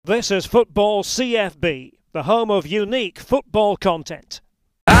This is Football CFB, the home of unique football content.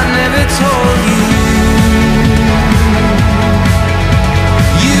 I never told you,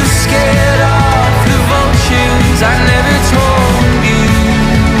 you scared off the vultures. I never told you,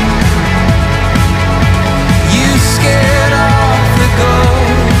 you scared off the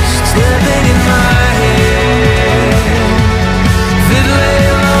ghosts living in my head that lay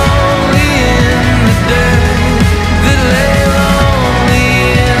lonely in the dirt, that lay lonely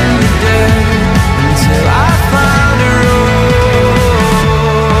in the dirt until I found a rose.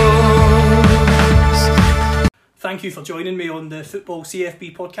 Thank you for joining me on the Football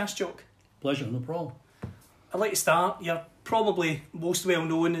CFB podcast, Jock. Pleasure, no problem. I'd like to start. You're probably most well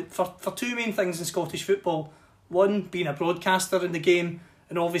known for two main things in Scottish football. One, being a broadcaster in the game,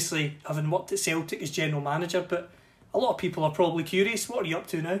 and obviously having worked at Celtic as general manager. But a lot of people are probably curious, what are you up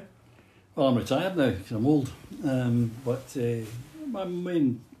to now? Well, I'm retired now because I'm old. But my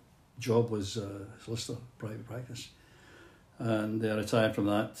main job was solicitor, private practice. And I retired from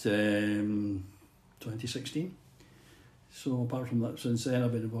that 2016. So apart from that, since then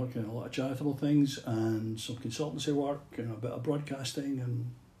I've been working on a lot of charitable things and some consultancy work and a bit of broadcasting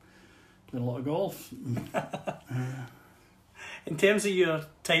and playing a lot of golf. In terms of your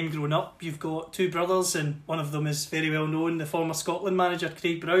time growing up, you've got two brothers and one of them is very well known, the former Scotland manager,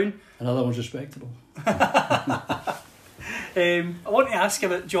 Craig Brown. Another one's respectable. I want to ask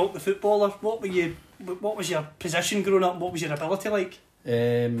about Jock the footballer. What was your position growing up? What was your ability like?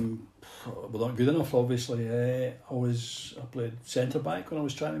 Well, not good enough, obviously. I played centre back when I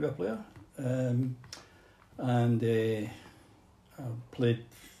was trying to be a player, and I played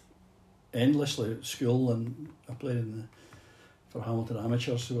endlessly at school, and I played for Hamilton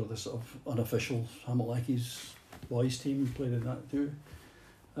Amateurs, who were the sort of unofficial Hamilackies boys team. Played in that too,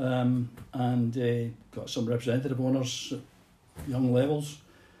 and got some representative honours at young levels.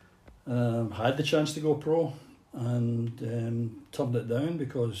 Had the chance to go pro, and turned it down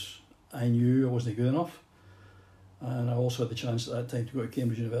because I knew I wasn't good enough, and I also had the chance at that time to go to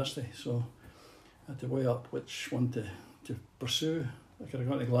Cambridge University, so I had to weigh up which one to pursue. I could have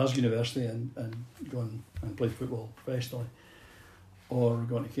gone to Glasgow University and gone and played football professionally, or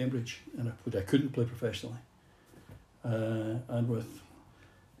gone to Cambridge, which I couldn't play professionally. And with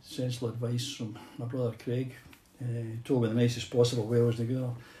sensible advice from my brother Craig, told me the nicest possible way I wasn't good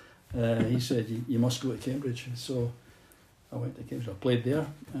enough. He said, you must go to Cambridge. So I went to Cambridge. I played there.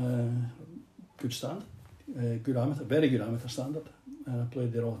 Good standard, good amateur, very good amateur standard. I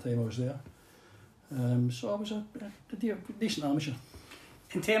played there all the time I was there. So I was a decent amateur.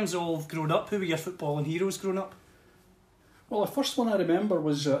 In terms of growing up, who were your footballing heroes growing up? Well, the first one I remember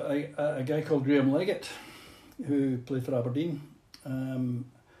was a guy called Graham Leggett, who played for Aberdeen. And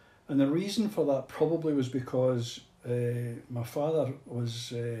the reason for that probably was because my father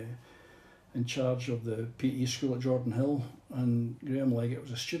was in charge of the PE school at Jordan Hill, and Graham Leggett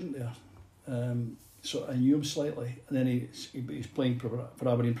was a student there. So I knew him slightly, and then he's playing for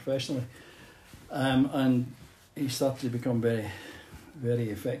Aberdeen professionally. And he started to become very, very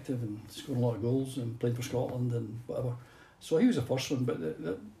effective and scoring a lot of goals and played for Scotland and whatever. So he was the first one, but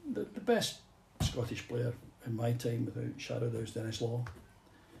the best Scottish player in my time, without shadow of a doubt, was Dennis Law.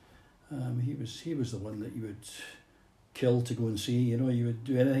 He was the one that you would kill to go and see. You know, you would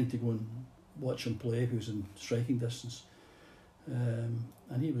do anything to go and watch him play if he was in striking distance. And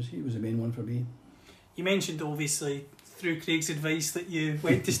he was the main one for me. You mentioned obviously through Craig's advice that you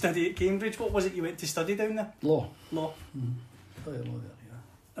went to study at Cambridge. What was it you went to study down there? Law. Law. Mm-hmm. Law there, yeah.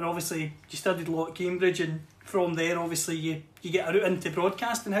 And obviously you studied law at Cambridge, and from there obviously you get a route into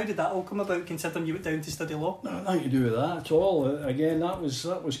broadcasting. How did that all come about, considering you went down to study law? Nothing to do with that at all. Again, that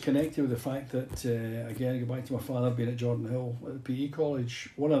was connected with the fact that, again, I go back to my father being at Jordan Hill at the PE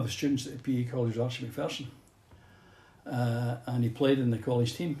college. One of the students at the PE college was Archie McPherson. And he played in the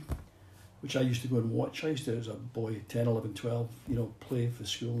college team, which I used to go and watch. I used to, as a boy, 10, 11, 12, play for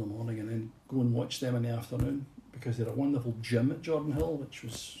school in the morning and then go and watch them in the afternoon, because they had a wonderful gym at Jordan Hill, which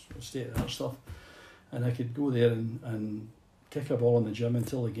was state-of-the-art stuff. And I could go there and kick a ball in the gym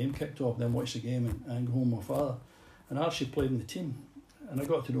until the game kicked off, then watch the game and go home with my father. And I actually played in the team. And I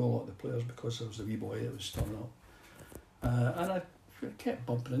got to know a lot of the players because I was a wee boy that was turning up. And I kept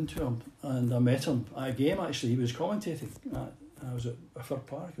bumping into him. And I met him at a game, actually. He was commentating. I was at Fir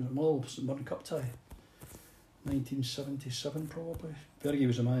Park. It was at Motherwell Modern Cup tie. 1977 probably. Fergie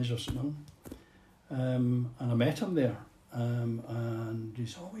was the manager of St Mirren. And I met him there. And he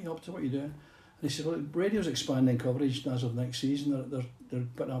said, what are you up to? What are you doing? And he said, well, radio's expanding coverage as of next season. They're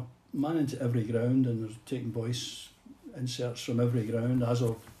putting a man into every ground, and they're taking voice inserts from every ground as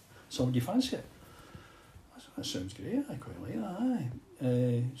of somebody fancy it. I said, that sounds great, I quite like that, aye.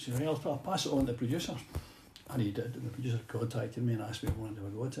 She said, I'll pass it on to the producer. And he did, and the producer contacted me and asked me if I wanted to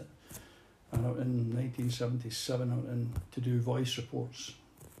have a go at it. And out in 1977, out in to do voice reports.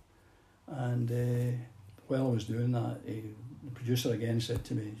 And while I was doing that, the producer again said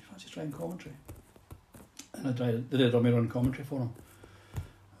to me, "Do you fancy trying commentary?" And I did a dummy run commentary for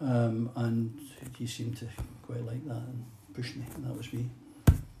him. And he seemed to quite like that and pushed me, and that was me.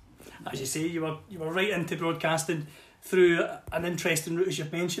 As you say, you were right into broadcasting through an interesting route, as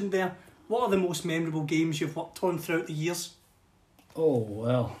you've mentioned there. What are the most memorable games you've worked on throughout the years? Oh,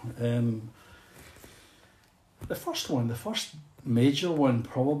 well, the first major one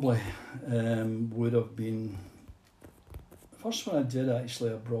probably would have been, the first one I did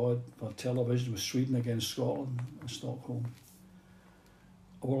actually abroad for television was Sweden against Scotland in Stockholm.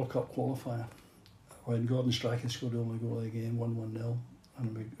 A World Cup qualifier when Gordon Strachan scored the only goal of the game, 1-1-0.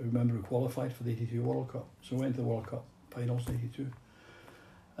 And I remember we qualified for the 82 World Cup. So we went to the World Cup finals in 82.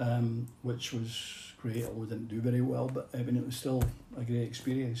 Which was great, although we didn't do very well, but I mean it was still a great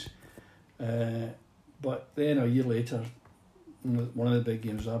experience. But then a year later, one of the big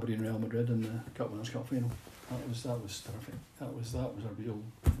games was Aberdeen Real Madrid in the Cup Winners' Cup final. That was terrific. That was a real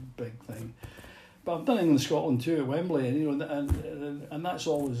big thing. But I've done it in Scotland too at Wembley, and and that's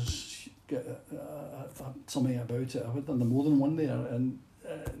always got something about it. I've done the more than one there, and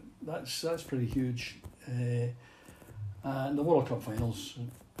that's pretty huge. And the World Cup finals,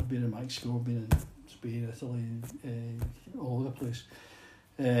 I've been in Mexico, I've been in Spain, Italy, all over the place.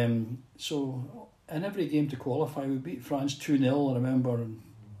 So in every game to qualify, we beat France 2-0, I remember, and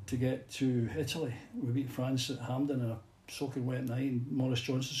to get to Italy, we beat France at Hampden on a soaking wet night, and Maurice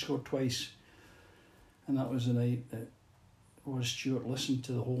Johnson scored twice. And that was the night that Roy Stewart listened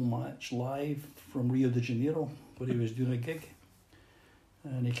to the whole match live from Rio de Janeiro, where he was doing a gig.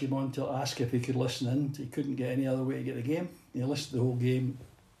 And he came on to ask if he could listen in. He couldn't get any other way to get the game. He listened to the whole game,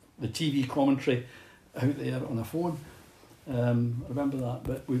 the TV commentary out there on the phone. I remember that,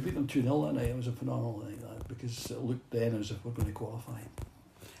 but we beat them 2-0 that night. It was a phenomenal night, that, because it looked then as if we're going to qualify.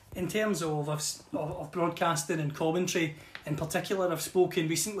 In terms of broadcasting and commentary in particular, I've spoken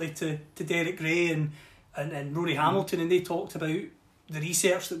recently to Derek Gray and Rory Hamilton, and they talked about the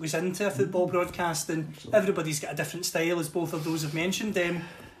research that was into football broadcasting. Absolutely. Everybody's got a different style, as both of those have mentioned.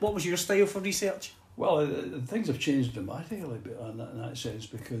 What was your style for research? Well, things have changed dramatically in that sense,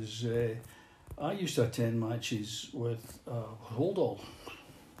 because I used to attend matches with a hold all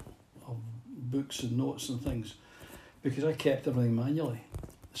of books and notes and things, because I kept everything manually.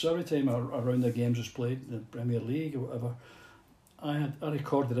 So every time a round of games was played in the Premier League or whatever, I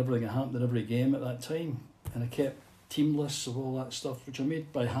recorded everything that happened in every game at that time, and I kept team lists of all that stuff, which I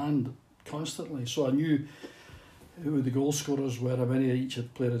made by hand constantly. So I knew who the goal scorers were, how many each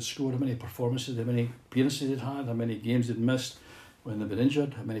player had scored, how many performances, how many appearances they'd had, how many games they'd missed when they'd been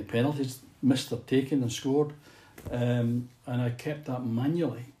injured, how many penalties missed or taken and scored. And I kept that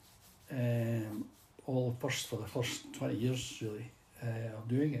manually, for the first 20 years really of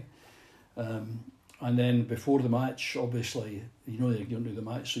doing it. And then before the match, obviously, you know they're going to the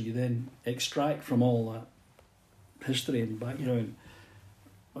match, so you then extract from all that history and background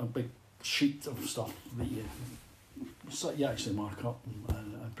a big sheet of stuff that you actually mark up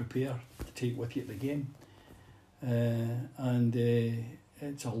and prepare to take with you at the game. And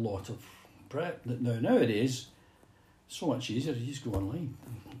it's a lot of prep. Nowadays, so much easier. You just go online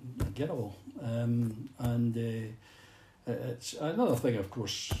and get it all. It's another thing, of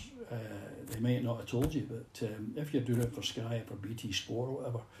course, they might not have told you, but if you're doing it for Sky or for BT Sport or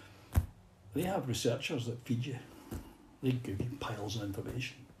whatever, they have researchers that feed you. They give you piles of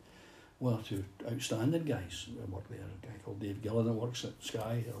information. One or two outstanding guys that work there. A guy called Dave Gillen that works at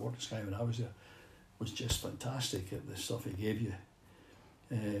Sky, or worked at Sky when I was there, was just fantastic at the stuff he gave you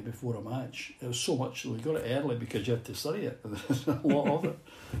before a match. There was so much, we got it early because you had to study it. There's a lot of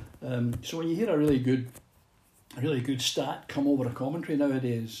it. So when you hear a really good stat come over a commentary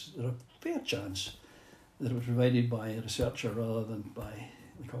nowadays, there's a fair chance that it was provided by a researcher rather than by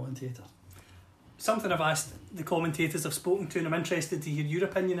the commentator. Something I've asked the commentators I've spoken to, and I'm interested to hear your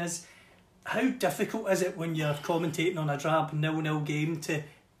opinion, is how difficult is it when you're commentating on a drab 0-0 game to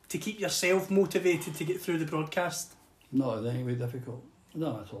keep yourself motivated to get through the broadcast? Not in any way difficult.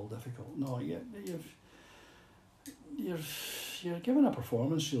 Not at all difficult. No, you're given a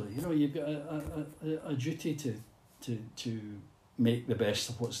performance really. You know, you've got a duty to make the best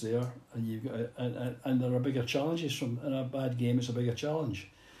of what's there, and you've got and there are bigger challenges. In a bad game, it's a bigger challenge.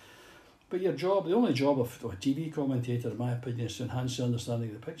 But your job, the only job of a TV commentator, in my opinion, is to enhance the understanding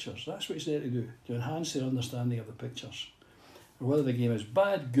of the pictures. That's what it's there to do, to enhance their understanding of the pictures. or whether the game is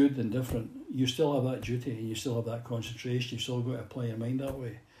bad, good, indifferent, you still have that duty, and you still have that concentration. You've still got to apply your mind that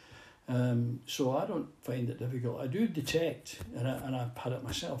way. So I don't find it difficult. I do detect, and I've had it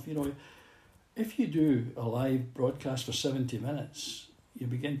myself. You know, if you do a live broadcast for 70 minutes, you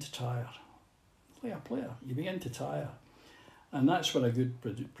begin to tire. Like a player, you begin to tire, and that's what a good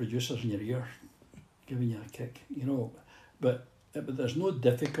producer's in your ear, giving you a kick. You know, but there's no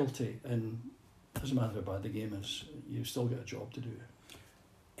difficulty, and it doesn't matter how bad the game is. You've still got a job to do.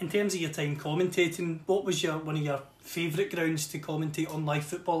 In terms of your time commentating, what was one of your favourite grounds to commentate on live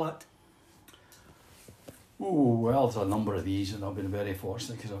football at? Oh, well, there's a number of these, and I've been very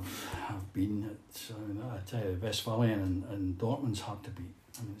fortunate because I've been at, I tell you, Westphalian and Dortmund's hard to beat.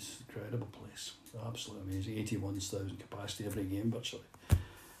 I mean, it's an incredible place, absolutely amazing. 81,000 capacity every game virtually,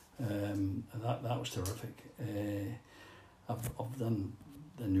 and that was terrific. I've done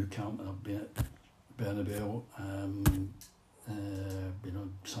the new camp, and I've been at Bernabeu, you know,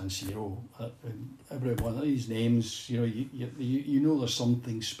 San Siro. Every one of these names, you know, you know there's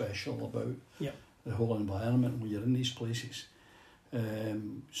something special about. Yep. The whole environment when you're in these places. But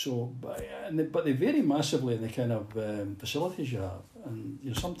they vary massively in the kind of facilities you have. And you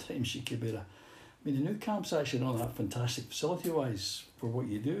know, sometimes you could be the new camp's actually not that fantastic facility-wise for what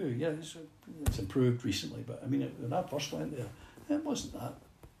you do. Yeah, it's improved recently, but I mean, when I first went there, it wasn't that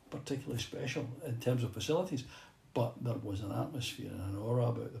particularly special in terms of facilities, but there was an atmosphere and an aura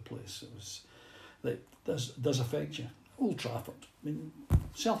about the place. It was, that does affect you. Old Trafford, I mean,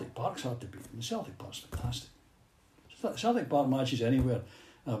 Celtic Park's hard to beat. I mean, Celtic Park's fantastic. Celtic Park matches anywhere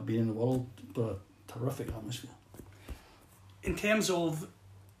I've been in the world, but a terrific atmosphere. In terms of,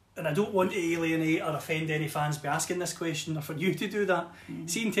 and I don't want to alienate or offend any fans by asking this question, or for you to do that,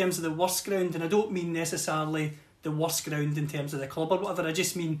 see in terms of the worst ground, and I don't mean necessarily the worst ground in terms of the club or whatever, I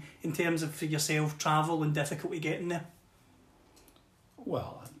just mean in terms of for yourself, travel and difficulty getting there.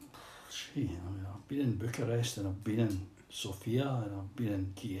 Well, gee, I mean, I've been in Bucharest and I've been in Sofia and I've been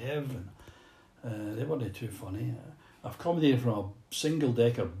in Kiev, and they weren't too funny. I've accommodated from a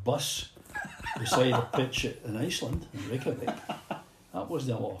single-decker bus beside a pitch in Iceland, in Reykjavik. That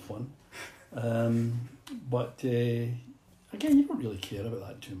wasn't a lot of fun. But again, you don't really care about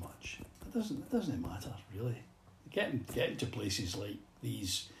that too much. It doesn't matter, really. Getting to places like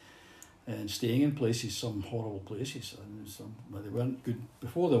these and staying in places, some horrible places, and some where they weren't good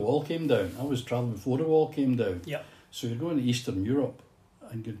before the wall came down. I was travelling before the wall came down. Yep. So you're going to Eastern Europe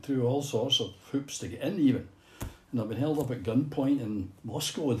and going through all sorts of hoops to get in even. And I've been held up at gunpoint in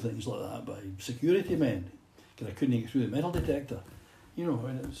Moscow and things like that by security men because I couldn't get through the metal detector. You know,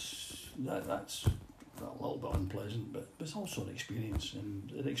 and that's a little bit unpleasant, but it's also an experience, and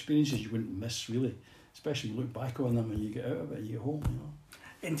the experiences you wouldn't miss really, especially you look back on them when you get out of it and you get home, you know.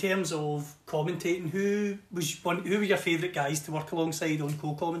 In terms of commentating, who were your favourite guys to work alongside on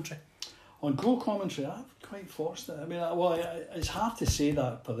co-commentary? On co-commentary, I'm quite fortunate. I mean, it's hard to say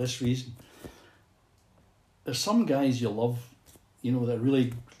that for this reason. There's some guys you love, you know, they're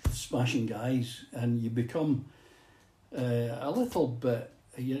really smashing guys, and you become a little bit.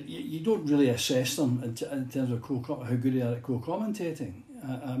 You don't really assess them in terms of how good they are at co-commentating.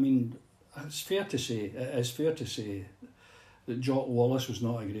 I mean, it's fair to say that Jock Wallace was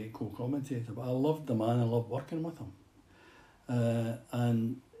not a great co-commentator, but I loved the man. I loved working with him,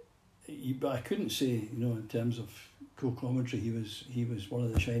 but I couldn't say, you know, in terms of co-commentary, he was one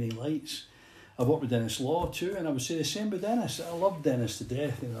of the shining lights. I worked with Dennis Law too, and I would say the same with Dennis. I loved Dennis to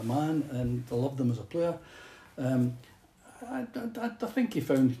death. He was a man, and I loved him as a player. I think he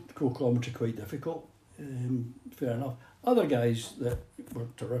found co-commentary quite difficult. Fair enough. Other guys that were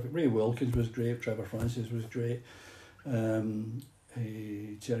terrific. Ray Wilkins was great. Trevor Francis was great.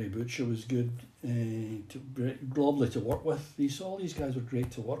 Terry Butcher was good. Lovely to work with. All these guys were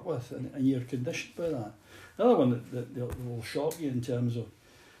great to work with, and you're conditioned by that. Another one that will shock you in terms of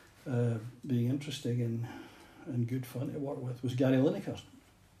being interesting and good fun to work with was Gary Lineker.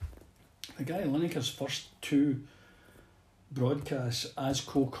 Gary Lineker's first two broadcasts as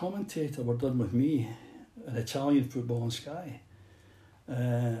co-commentator were done with me in Italian football on Sky.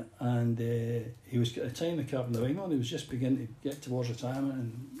 He was at the time the captain of England. He was just beginning to get towards retirement,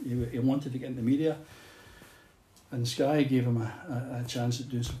 and he wanted to get into media. And Sky gave him a chance at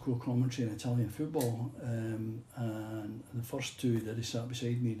doing some co-commentary in Italian football. And the first two that he sat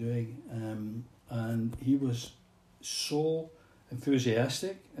beside me doing. And he was so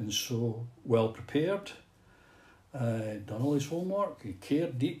enthusiastic and so well prepared. Done all his homework. He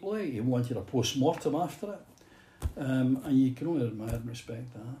cared deeply. He wanted a post-mortem after it. And you can only admire and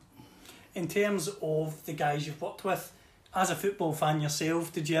respect that. In terms of the guys you've worked with, As a football fan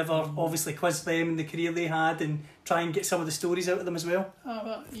yourself, did you ever obviously quiz them in the career they had and try and get some of the stories out of them as well?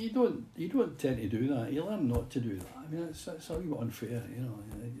 Well, you don't tend to do that. You learn not to do that. I mean, it's a wee bit unfair, you know.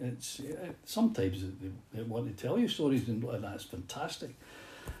 Sometimes they want to tell you stories, and that's fantastic.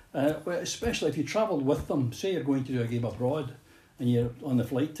 But especially if you travelled with them. Say you're going to do a game abroad, and you're on the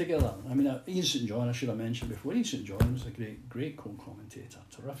flight together. I mean, Ian St John, I should have mentioned before. Ian St John was a great co-commentator,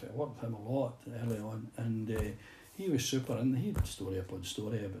 terrific. I worked with him a lot early on, and he was super, and he had story upon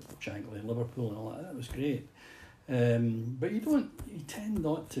story about Shankly and Liverpool and all that. That was great. But you tend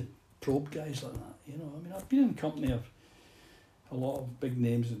not to probe guys like that. You know, I mean, I've been in company of a lot of big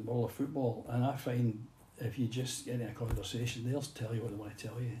names in the world of football, and I find if you just get in a conversation, they'll tell you what they want to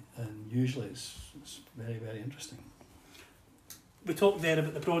tell you, and usually it's very, very interesting. We talked there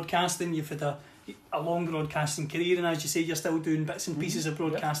about the broadcasting. You've had a long broadcasting career, and as you say, you're still doing bits and pieces of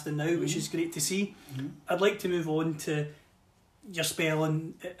broadcasting now, which is great to see. I'd like to move on to your spell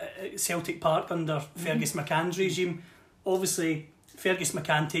in Celtic Park under Fergus McCann's regime. Obviously, Fergus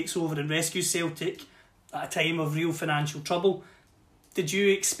McCann takes over and rescues Celtic at a time of real financial trouble. Did you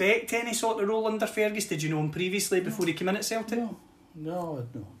expect any sort of role under Fergus? Did you know him previously before he came in at Celtic? No,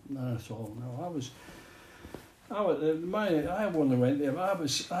 none at all. No, I only went there.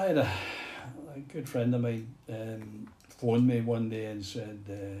 I had a good friend of mine phoned me one day and said,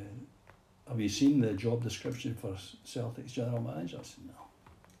 "Have you seen the job description for Celtic's general manager?" I said, "No."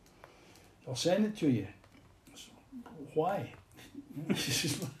 "I'll send it to you." I said, "Why?" He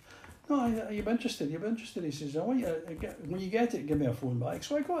says, "No, you've been interested. You've been interested." He says, "I want you when you get it, give me a phone back."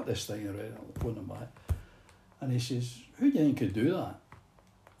 So I got this thing, I read it, I'll phone him back, and he says, "Who do you think could do that?"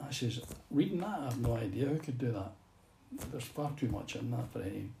 I says, "Reading that, I have no idea who could do that. There's far too much in that for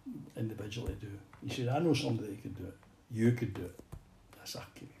any individual to do." He said, "I know somebody that could do it. You could do it." I said,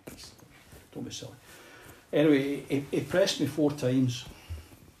 "Don't be silly." Anyway, he pressed me 4 times,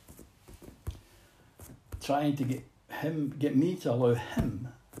 trying to get me to allow him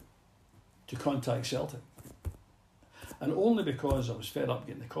to contact Celtic, and only because I was fed up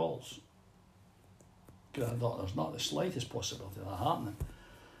getting the calls. Because I thought there's not the slightest possibility of that happening.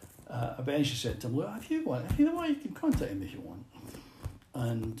 I eventually said to him, "Look, if you want, you can contact him if you want."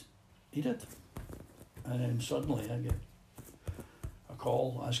 And he did. And then suddenly I get a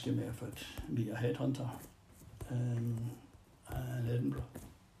call asking me if I'd meet a headhunter in Edinburgh.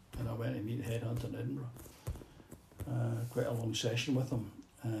 And I went to meet a headhunter in Edinburgh. Quite a long session with him,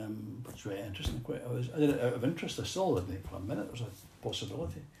 which was very interesting. I did it out of interest. I still didn't think for a minute there was a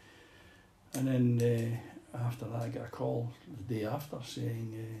possibility. And then after that I got a call the day after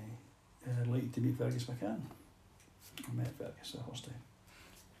saying I'd like to meet Fergus McCann. I met Fergus the first time.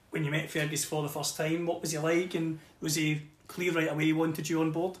 When you met Fergus for the first time, what was he like, and was he clear right away he wanted you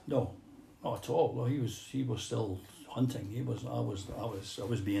on board? No, not at all. No, he was still hunting. I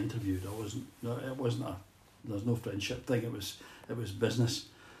was being interviewed. It wasn't there's no friendship thing. It was business.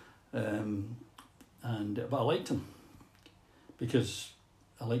 But I liked him because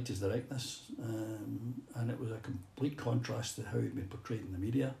I liked his directness, and it was a complete contrast to how he'd been portrayed in the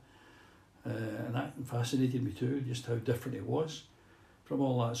media, and that fascinated me too, just how different he was from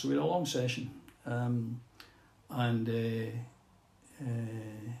all that. So we had a long session, and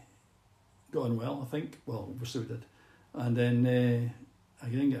got on well, I think. Well, obviously we did. And then I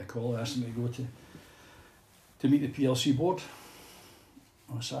didn't get a call. I asked him to go to meet the PLC board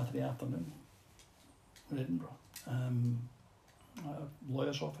on a Saturday afternoon in Edinburgh. At a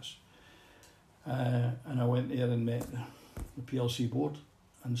lawyer's office, and I went there and met the PLC board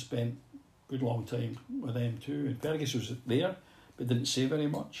and spent a good long time with them too. And Fergus was there but didn't say very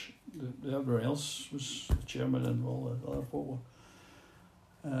much. Everyone else was the chairman and all the other folk were,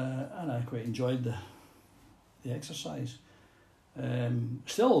 and I quite enjoyed the exercise.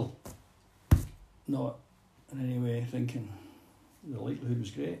 Still not in any way thinking the likelihood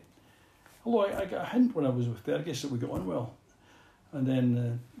was great, although I got a hint when I was with Fergus that we got on well. And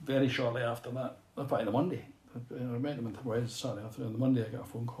then very shortly after that, in fact, the Monday, I met him on the Wednesday, Saturday afternoon. On the Monday, I got a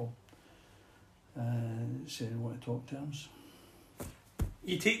phone call saying I want to talk terms.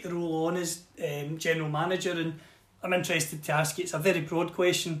 You take the role on as general manager, and I'm interested to ask you, it's a very broad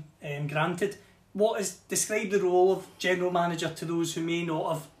question, granted. Describe the role of general manager to those who may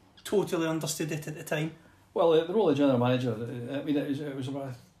not have totally understood it at the time? Well, the role of general manager, I mean, it was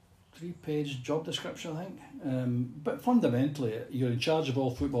about 3-page job description, I think. But fundamentally, you're in charge of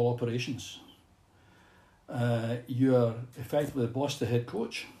all football operations. You're effectively the boss, the head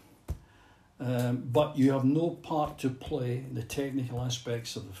coach. But you have no part to play in the technical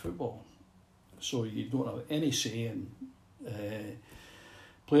aspects of the football. So you don't have any say in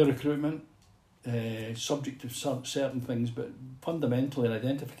player recruitment, subject to certain things, but fundamentally an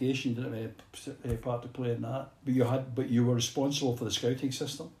identification didn't have a part to play in that. But you were responsible for the scouting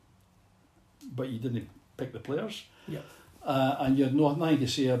system, but you didn't pick the players. Yep. And you had nothing to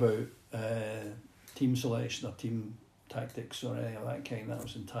say about team selection or team tactics or any of that kind. That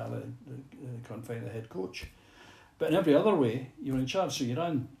was entirely confined to the head coach. But in every other way, you were in charge. So you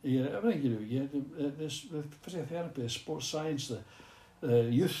ran everything you do. You had the physiotherapy, the sports science, the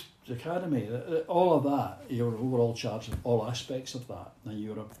youth academy, all of that. You were overall charged of all aspects of that, and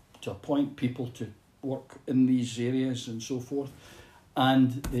you were to appoint people to work in these areas and so forth,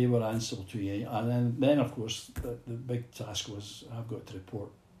 and they were answerable to you. And then of course, the big task was I've got to report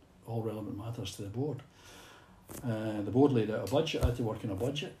all relevant matters to the board. The board laid out a budget. I had to work on a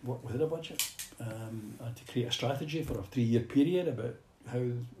budget, work within a budget. I had to create a strategy for a 3-year period about how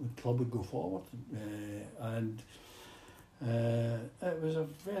the club would go forward, and it was a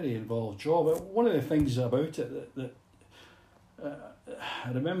very involved job. One of the things about it that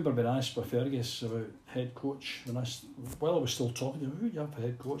I remember being asked by Fergus about head coach, and while I was still talking to him, who do you have for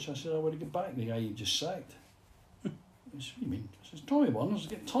head coach? I said, I want to get back the guy you just sacked. He said, what do you mean? I said, Tommy Burns.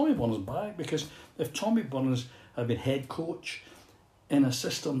 Get Tommy Burns back, because if Tommy Burns had been head coach in a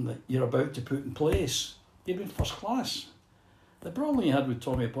system that you're about to put in place, you'd been first class. The problem you had with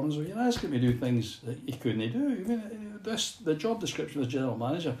Tommy Burns was you're asking him to do things that he couldn't do. I mean, the job description of the general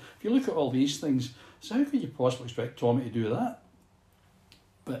manager, if you look at all these things, so how could you possibly expect Tommy to do that?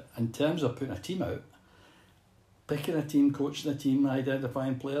 But in terms of putting a team out, picking a team, coaching a team,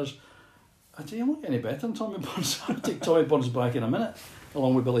 identifying players, I'd say, I'm not any better than Tommy Burns. I'll take Tommy Burns back in a minute,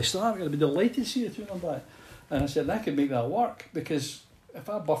 along with Billy Stark. I'd be delighted to see the two of them back. And I said, I could make that work, because if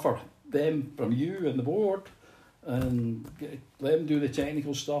I buffer them from you and the board and let them do the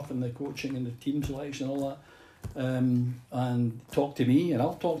technical stuff and the coaching and the team selection and all that, and talk to me and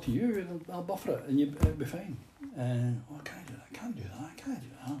I'll talk to you, and I'll buffer it and it'll be fine. I can't do that, I can't do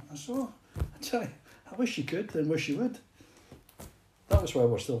that. And so, I tell you, I wish you could and wish you would. That was why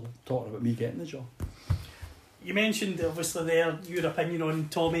we're still talking about me getting the job. You mentioned obviously there your opinion on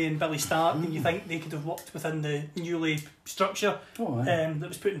Tommy and Billy Stark, and you think they could have worked within the newly structure that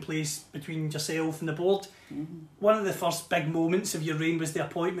was put in place between yourself and the board. One of the first big moments of your reign was the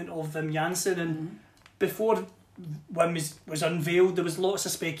appointment of Wim Jansen, and before Wim was unveiled, there was lots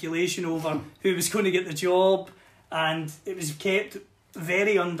of speculation over who was going to get the job, and it was kept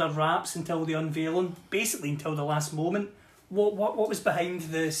very under wraps until the unveiling, basically until the last moment. What was behind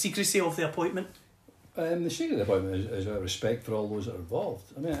the secrecy of the appointment? The secret of the appointment is out of respect for all those that are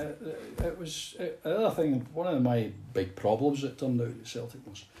involved. I mean, it was another thing. One of my big problems that turned out at Celtic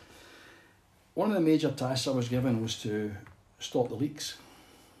was one of the major tasks I was given was to stop the leaks,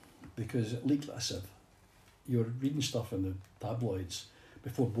 because it leaked like a sieve. You were reading stuff in the tabloids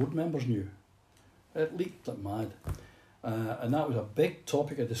before board members knew. It leaked like mad, and that was a big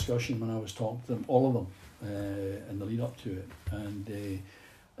topic of discussion when I was talking to them, all of them, in the lead up to it, and.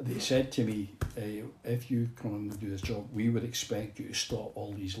 They said to me, if you come and do this job, we would expect you to stop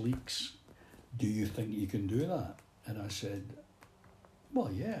all these leaks. Do you think you can do that? And I said, well,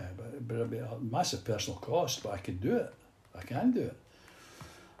 yeah, but it'll be a massive personal cost, but I can do it. I can do it.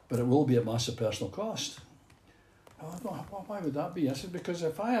 But it will be a massive personal cost. Oh, why would that be? I said, because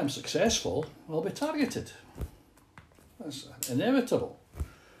if I am successful, I'll be targeted. That's inevitable.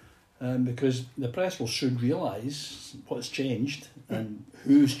 Because the press will soon realise what's changed and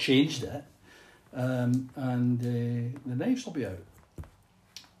who's changed it, and the knives will be out.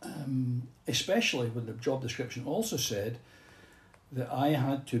 Especially when the job description also said that I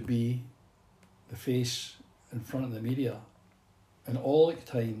had to be the face in front of the media in all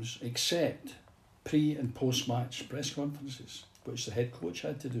times except pre- and post-match press conferences, which the head coach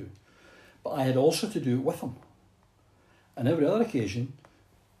had to do. But I had also to do it with him. On every other occasion,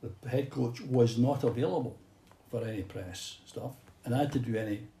 the head coach was not available for any press stuff, and I had to do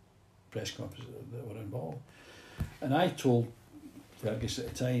any press conferences that were involved. And I told Fergus at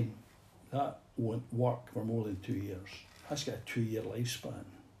the time, that won't work for more than 2 years. That's got a 2-year lifespan,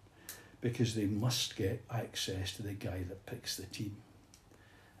 because they must get access to the guy that picks the team.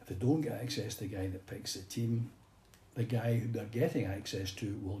 If they don't get access to the guy that picks the team, the guy who they're getting access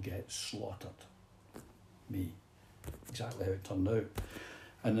to will get slaughtered. Me. Exactly how it turned out.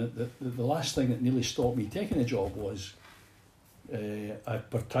 And the last thing that nearly stopped me taking the job was I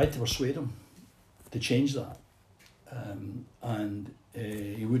tried to persuade him to change that, and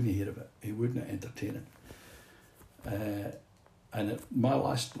he wouldn't hear of it. He wouldn't entertain it. And when I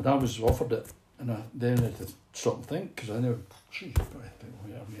was offered it, and I then had to stop and think, because I knew, geez, am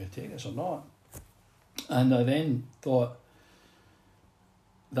I going to take this or not? And I then thought,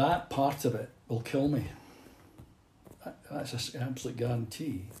 that part of it will kill me. That's an absolute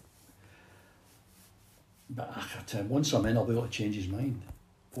guarantee. But I can tell you, once I'm in, I'll be able to change his mind.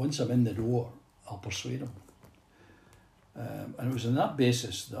 Once I'm in the door, I'll persuade him. And it was on that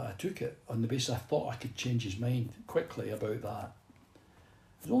basis that I took it, on the basis I thought I could change his mind quickly about that.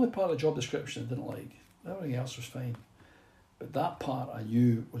 It was the only part of the job description I didn't like. Everything else was fine. But that part I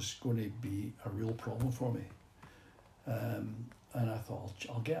knew was going to be a real problem for me. And I thought,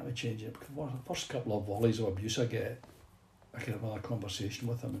 I'll get him to change it, because the first couple of volleys of abuse I get, I can have another conversation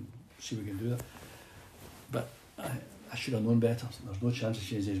with him and see if we can do that. But I should have known better. There's no chance of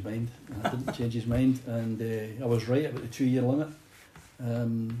changing his mind. And I didn't change his mind, and I was right about the 2-year limit.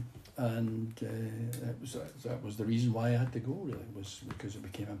 That was the reason why I had to go, really, was because it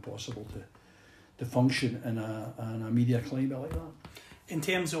became impossible to function in a media climate like that. In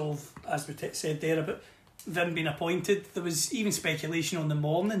terms of, as we said there, about Vim being appointed, there was even speculation on the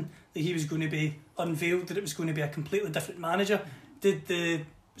morning that he was going to be unveiled, that it was going to be a completely different manager. Did the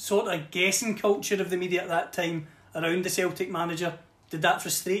sort of guessing culture of the media at that time around the Celtic manager, did that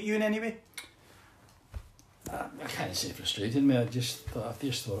frustrate you in any way? I can't say it frustrated me. I just thought it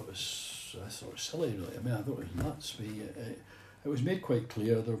was silly, really. I mean, I thought it was nuts. It was made quite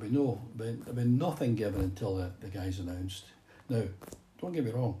clear there would be nothing given until the guy's announced. Now, don't get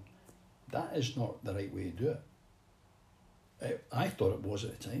me wrong, that is not the right way to do it. I thought it was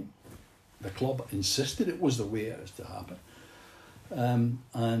at the time. The club insisted it was the way it was to happen. I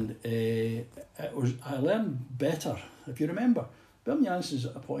learned better. If you remember, Wim Jansen's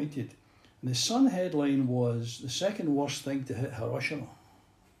appointed, and the Sun headline was, the second worst thing to hit Hiroshima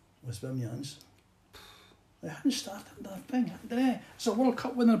was Wim Jansen. They hadn't started that thing, did they? It's a World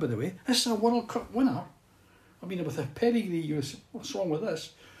Cup winner, by the way. This is a World Cup winner. I mean, with a pedigree, what's wrong with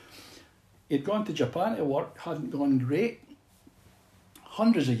this? He'd gone to Japan to work, hadn't gone great.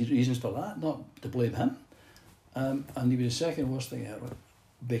 Hundreds of reasons for that, not to blame him. And he was the second worst thing ever,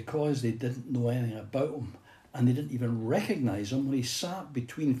 because they didn't know anything about him, and they didn't even recognise him when he sat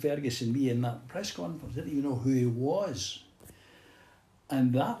between Fergus and me in that press conference. They didn't even know who he was,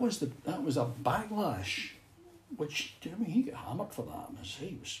 and that was a backlash, which, I mean, he got hammered for that.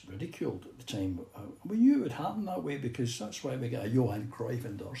 He was ridiculed at the time. We knew it would happen that way, because that's why we got a Johan Cruyff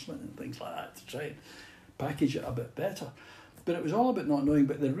endorsement and things like that, to try and package it a bit better. But it was all about not knowing.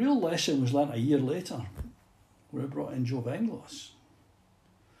 But the real lesson was learnt a year later, where I brought in Joe Venglos.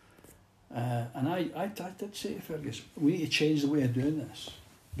 And I did say to Fergus, we need to change the way of doing this,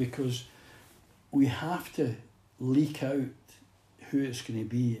 because we have to leak out who it's going to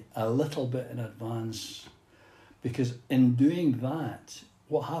be a little bit in advance, because in doing that,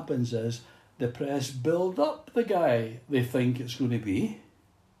 what happens is the press build up the guy they think it's going to be,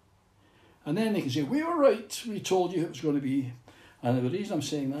 and then they can say, we were right, we told you it was going to be. And the reason I'm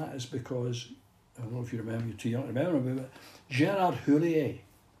saying that is because, I don't know if you remember, you're too young to remember, but Gerard Houllier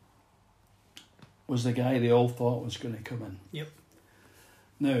was the guy they all thought was going to come in. Yep.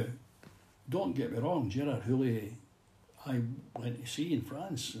 Now, don't get me wrong, Gerard Houllier, I went to see in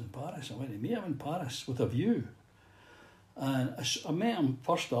France, in Paris. I went to meet him in Paris with a view. And I met him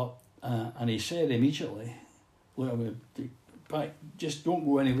first up, and he said immediately, look, I'm going to back, just don't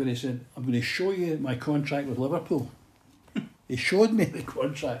go anywhere. He said, I'm going to show you my contract with Liverpool. He showed me the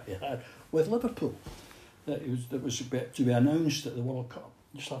contract he had with Liverpool. That was to be announced at the World Cup,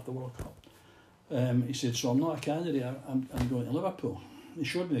 just after the World Cup. He said, so I'm not a candidate, I'm going to Liverpool. He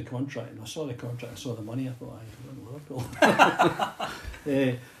showed me the contract, and I saw the contract, I saw the money, I thought, I'm going to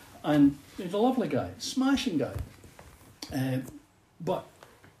Liverpool. And he's a lovely guy, smashing guy. But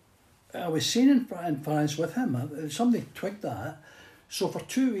I was seen in France with him. Somebody twigged that. So for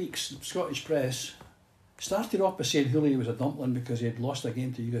 2 weeks, the Scottish press started off by saying Houllier was a dumpling because he had lost a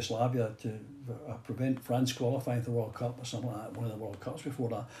game to Yugoslavia to prevent France qualifying for the World Cup or something like that, one of the World Cups before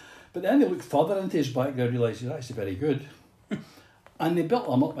that. But then they looked further into his background and realised he's actually very good. And they built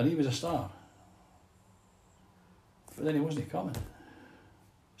him up, and he was a star. But then he wasn't coming.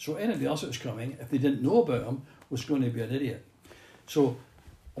 So anybody else that was coming, if they didn't know about him, was going to be an idiot. So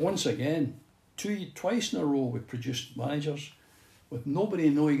once again, twice in a row we produced managers with nobody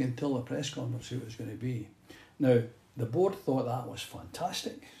knowing until the press conference who it was going to be. Now, the board thought that was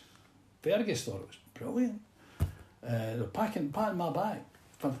fantastic. Fergus thought it was brilliant. They were patting my back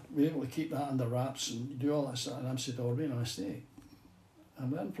for being able to keep that under wraps and do all that stuff. And I said, oh, we made a mistake.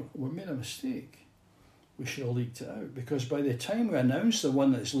 And then we made a mistake. We should have leaked it out, because by the time we announced the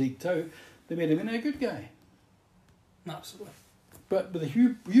one that's leaked out, they made him into a good guy. Absolutely. But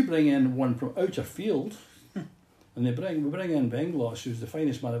you bring in one from outer field, and we bring in Venglos, who's the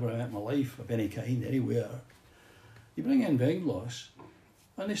finest man I've ever met in my life, of any kind, anywhere. You bring in Venglos,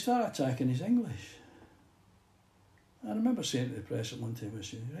 And they start attacking his English. I remember saying to the press at one time, I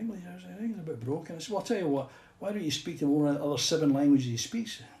said, your English is a bit broken. I said, well, I'll tell you what, why don't you speak to more of the other 7 languages he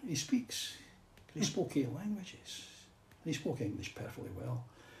speaks? He spoke 8 languages. And he spoke English perfectly well.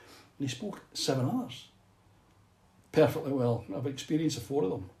 And he spoke 7 others perfectly well. I've experienced 4 of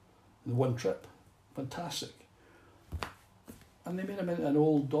them in one trip. Fantastic. And they made him into an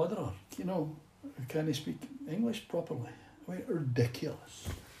old dodderer, you know, who can't speak English properly. I mean, ridiculous.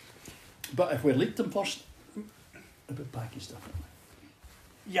 But if we leaked him first, it would package differently.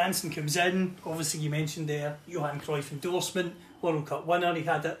 Janssen comes in, obviously you mentioned there, Johan Cruyff endorsement, World Cup winner, he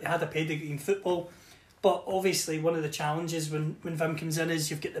had a pedigree in football. But obviously one of the challenges when Wim comes in is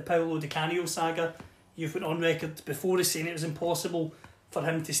you've got the Paolo Di Canio saga. You've went on record before as saying it was impossible for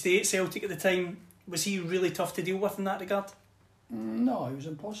him to stay at Celtic at the time. Was he really tough to deal with in that regard? No, it was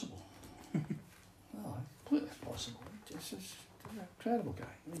impossible. No, completely impossible. He's an incredible guy.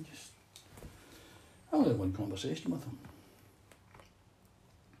 I only had one conversation with him.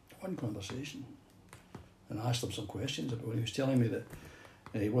 One conversation. And I asked him some questions about when he was telling me that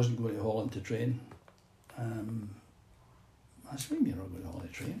he wasn't going to Holland to train. I said, you're not going to Holland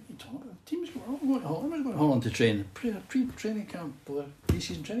to train. What are you talking about? Teams going to Holland. I'm going to Holland to train. Pre-training camp,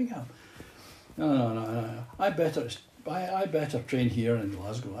 pre-season training camp. No. I better train here in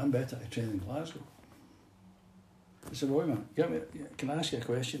Glasgow. I'm better to train in Glasgow. I said, wait a minute, can I ask you a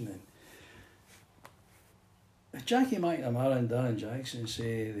question then? If Jackie McNamara and Darren Jackson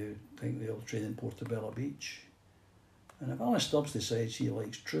say they think they'll train in Portobello Beach, and if Alan Stubbs decides he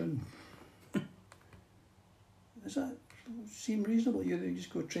likes Troon, does that seem reasonable? You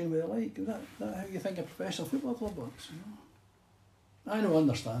just go train where they like? Is that how you think a professional football club works? I don't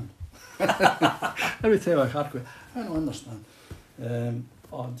understand. Every time I hardcore, I don't understand.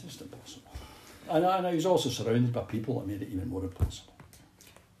 Just impossible. And he's also surrounded by people that made it even more impossible.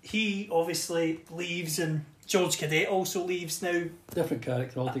 He obviously leaves, and George Cadet also leaves now. Different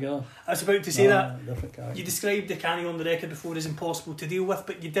character altogether. I was about to say that. Different character. You described the Canny on the record before as impossible to deal with,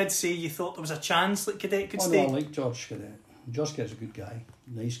 but you did say you thought there was a chance that Cadet could stay. No, I like George Cadet. George Cadet's a good guy,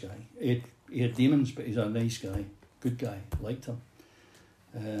 nice guy. He had demons, but he's a nice guy, good guy. Liked him,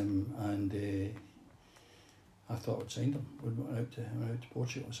 and I thought I'd signed him. We went out to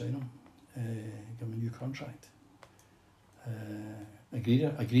Portugal to sign him, give him a new contract.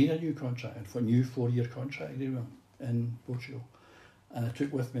 Agreed a new contract, for a new 4-year contract agreed with him in Portugal. And I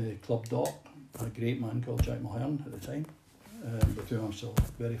took with me the club doc, a great man called Jack Mulhern at the time, but to whom I'm still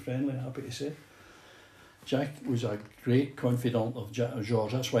very friendly, happy to say. Jack was a great confidant of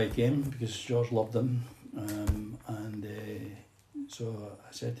George, that's why he came, because George loved him. So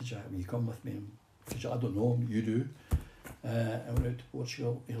I said to Jack, will you come with me? Because I don't know him, you do. I went out to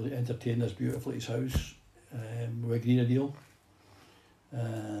Portugal, he entertained us beautifully at his house. We agreed a deal.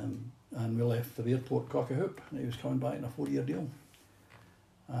 And we left the airport cock-a-hoop, and he was coming back in a 4-year deal.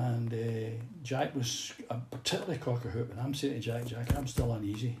 And Jack was particularly cock-a-hoop, and I'm saying to Jack, I'm still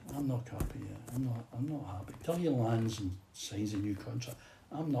uneasy. I'm not happy yet. I'm not happy. Till he lands and signs a new contract,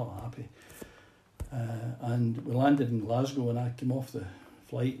 I'm not happy. And we landed in Glasgow, and I came off the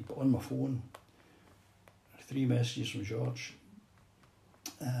flight and put on my phone 3 messages from George.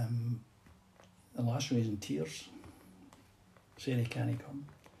 The last one is in tears, saying he can't come.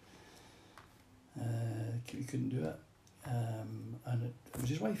 He couldn't do it. And it was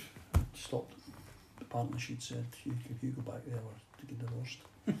his wife who stopped him. Apparently she'd said, if you go back there, we're to get divorced.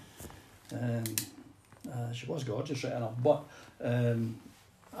 She was gorgeous, right enough, but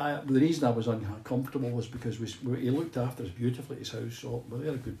the reason I was uncomfortable was because he looked after us beautifully at his house, so we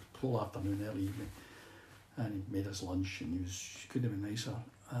had a good whole afternoon, early evening, and he made us lunch, and she couldn't have been nicer.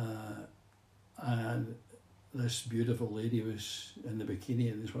 And this beautiful lady was in the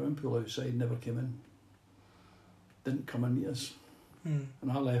bikini in the swimming pool outside, never came in, didn't come and meet us.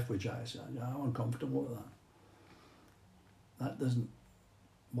 And I left with Jack. I said, I'm uncomfortable with that. That doesn't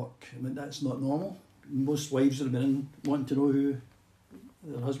work. I mean, that's not normal. Most wives would have been in wanting to know who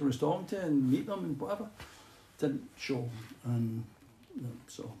their husband was talking to and meet them and whatever. Didn't show, and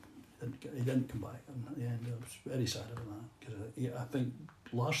so he didn't come back. And at the end, I was very sad about that, because I think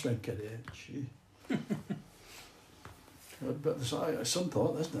last time Cadet, but it's some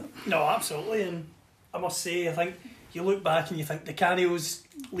thought, isn't it? No, absolutely, and I must say, I think you look back and you think the Canios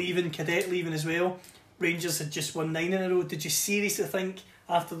leaving, Cadet leaving as well. Rangers had just won 9 in a row. Did you seriously think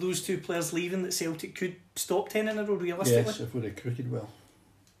after those 2 players leaving that Celtic could stop 10 in a row realistically? Yes, if we recruited well.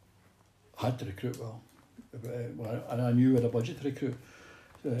 Had to recruit well. And I knew we had a budget to recruit.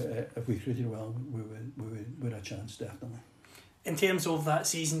 If we recruited well, we would have a chance, definitely. In terms of that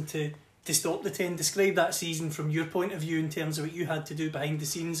season to to stop the 10. Describe that season from your point of view in terms of what you had to do behind the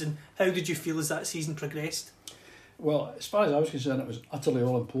scenes, and how did you feel as that season progressed? Well, as far as I was concerned, it was utterly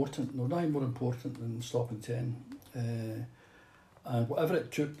all important. No, nothing more important than stopping 10. And whatever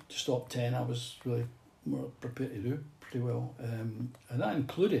it took to stop 10, I was really more prepared to do pretty well. And that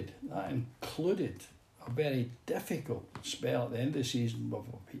included a very difficult spell at the end of the season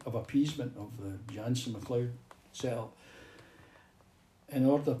of appeasement of the Jansen McLeod setup in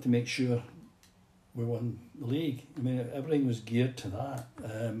order to make sure we won the league. I mean, everything was geared to that,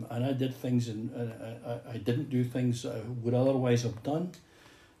 and I did things, and I didn't do things that I would otherwise have done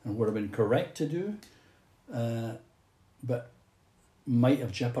and would have been correct to do, but might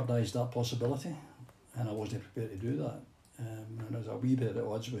have jeopardised that possibility, and I wasn't prepared to do that. And I was a wee bit at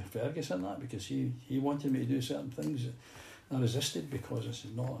odds with Ferguson that, because he wanted me to do certain things. I resisted because I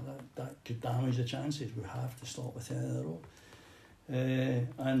said, no, that could damage the chances. We have to stop with 10 in a row.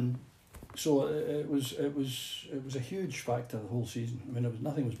 And so it was a huge factor the whole season. I mean,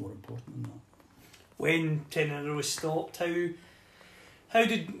 nothing was more important than that. When 10 in a row was stopped, how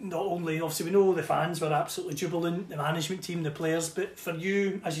did, not only, obviously we know the fans were absolutely jubilant, the management team, the players, but for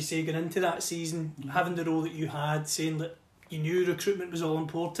you, as you say, going into that season, having the role that you had, saying that you knew recruitment was all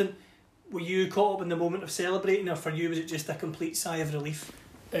important, were you caught up in the moment of celebrating, or for you was it just a complete sigh of relief?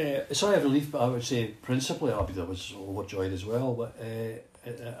 A sigh of relief, but I would say principally I was overjoyed as well. But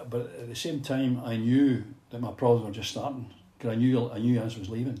at the same time, I knew that my problems were just starting, because I knew Jansen was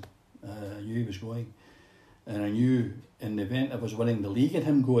leaving. I knew he was going, and I knew in the event I was winning the league and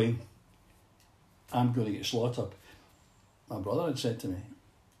him going, I'm going to get slaughtered. My brother had said to me,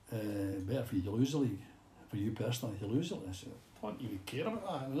 better for you to lose the league, for you personally to lose it. I said, I don't even care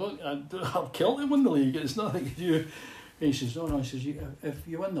about that. I've killed him win the league. It's nothing to do. He says, no. He says, if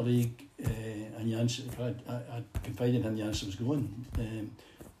you win the league, and Jansen, I confided in him, Jansen was going.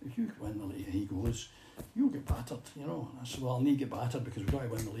 If you win the league and he goes, you'll get battered. I said, well, I'll need to get battered because we've got to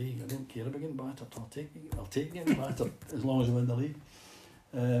win the league. I don't care about getting battered. I'll take getting battered as long as I win the league.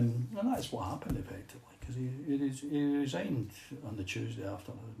 And that's what happened effectively, because he resigned on the Tuesday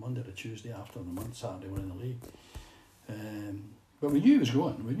after, Monday to Tuesday after the month, Saturday winning the league. But we knew he was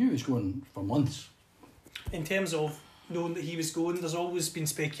going. We knew he was going for months. In terms of knowing that he was going, there's always been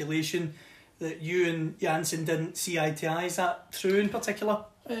speculation that you and Jansen didn't see eye to eye. Is that true in particular?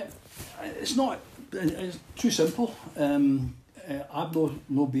 It's not. It's too simple. I've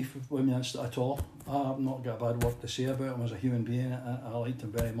no beef with Jansen at all. I've not got a bad word to say about him as a human being. I liked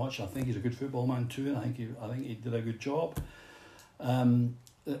him very much. I think he's a good football man too, and I think he did a good job.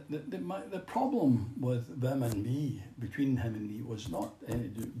 The problem with him and me, between him and me, was not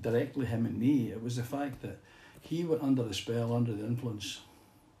directly him and me. It was the fact that he went under the spell, under the influence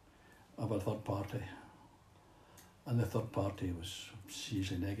of a third party, and the third party was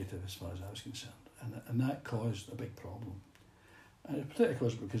seriously negative as far as I was concerned, and that caused a big problem. And it particularly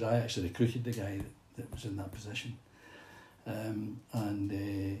caused because I actually recruited the guy that was in that position,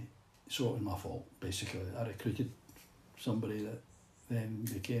 so it was my fault basically. I recruited somebody that then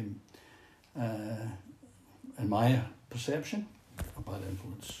became, in my perception, a bad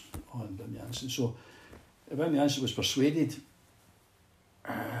influence on Wim Jansen. So Wim Jansen was persuaded,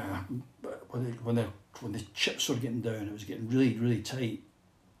 when the chips were getting down, it was getting really, really tight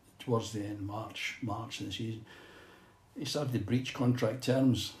towards the end, March of the season. He started to breach contract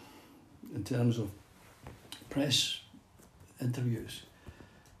terms in terms of press interviews.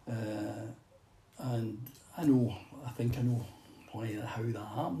 And I think I know how that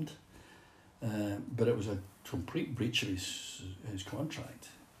happened, but it was a complete breach of his contract,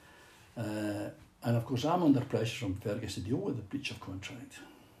 and of course I'm under pressure from Fergus to deal with the breach of contract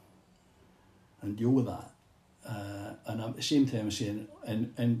and deal with that, and at the same time I'm saying,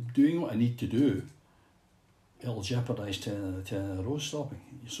 and doing what I need to do, it'll jeopardise 10 in a row stopping,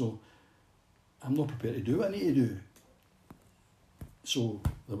 so I'm not prepared to do what I need to do. So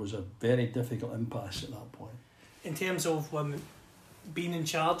there was a very difficult impasse at that point. In terms of being in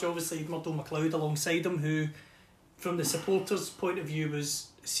charge, obviously Murdo McLeod alongside him, who from the supporters' point of view was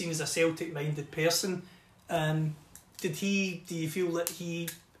seen as a Celtic-minded person, do you feel that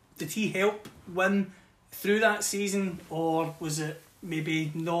did he help win through that season, or was it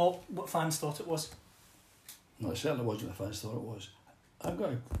maybe not what fans thought it was? No, it certainly wasn't what fans thought it was. I've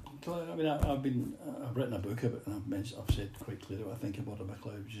written a book about it, and I've said quite clearly what I think about Murdo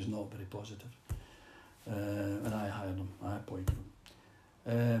McLeod, which is not very positive. And I hired him, I appointed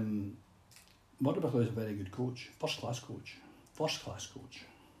him. Murdo McLeod is a very good coach, first class coach, no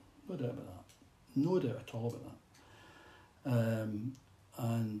doubt about that, no doubt at all about that.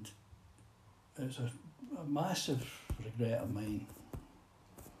 And it's a massive regret of mine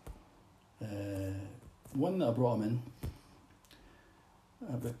One, that I brought him in,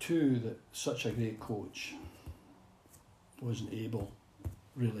 but two, that such a great coach wasn't able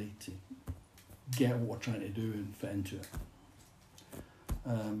really to get what we're trying to do and fit into it.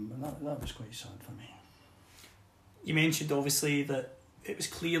 And that was quite sad for me. You mentioned obviously that it was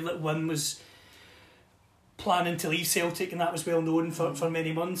clear that Wynne was planning to leave Celtic, and that was well known for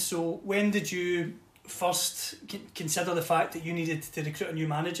many months. So when did you first consider the fact that you needed to recruit a new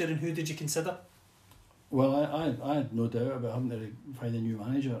manager, and who did you consider? Well, I had no doubt about having to find a new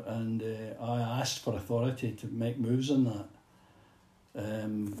manager, and I asked for authority to make moves on that.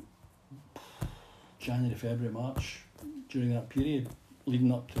 January, February, March, during that period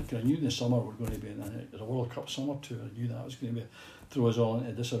leading up to, because I knew in the summer we were going to be in a World Cup summer tour. I knew that was going to throw us all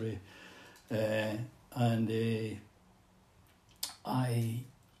into disarray, and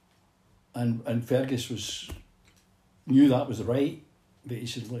Fergus knew that was right, but he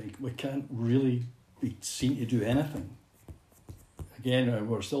said, "Like, we can't really be seen to do anything." Again,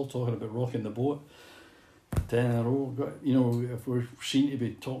 we're still talking about rocking the boat 10 in a row. You know, if we're seen to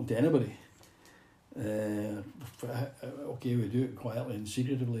be talking to anybody, okay, we do it quietly and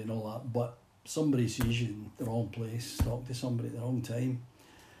secretively and all that, but somebody sees you in the wrong place, talk to somebody at the wrong time,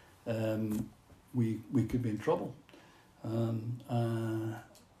 we could be in trouble. I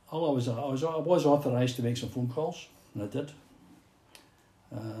was authorised to make some phone calls, and I did,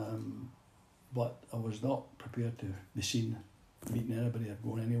 but I was not prepared to be seen meeting anybody or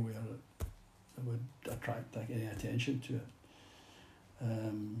going anywhere that would attract any attention to it.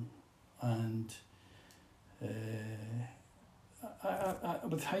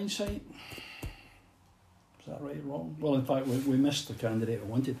 With hindsight, is that right or wrong? Well, in fact, we missed the candidate I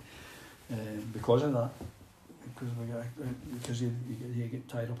wanted because of that. Because you get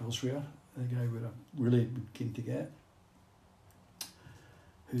tied up elsewhere. The guy we were really keen to get,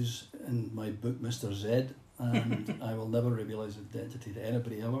 who's in my book Mr. Z, and I will never reveal his identity to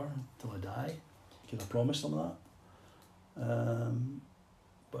anybody ever till I die, because I promised him that.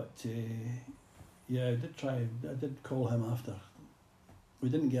 Yeah, I did call him after. We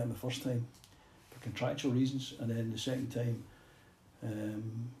didn't get him the first time for contractual reasons, and then the second time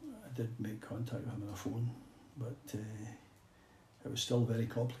I did make contact with him on a phone, but it was still very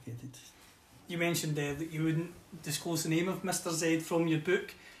complicated. You mentioned that you wouldn't disclose the name of Mr. Z from your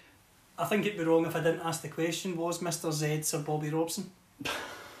book. I think it'd be wrong if I didn't ask the question, was Mr. Z Sir Bobby Robson?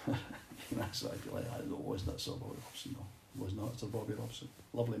 That's like that. No, it was not Sir Bobby Robson, no. It was not Sir Bobby Robson.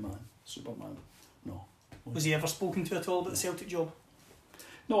 Lovely man, Superman. No. Was he ever spoken to at all about the Celtic job?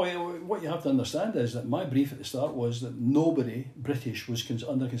 No, what you have to understand is that my brief at the start was that nobody British was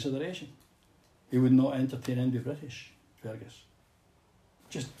under consideration. He would not entertain anybody British, Fergus.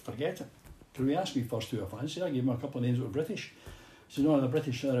 Just forget it. Because he asked me first who I fancied, I gave him a couple of names that were British. He said, no, the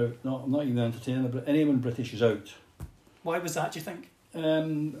British are out. No, I'm not even entertaining anyone British is out. Why was that, do you think?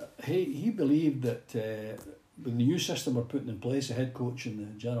 He believed that with the new system we're putting in place, the head coach and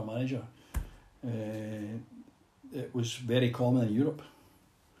the general manager, it was very common in Europe.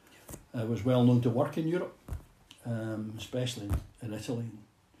 It was well known to work in Europe, especially in Italy,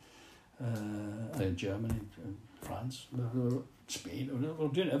 and in Germany, and France, Spain. We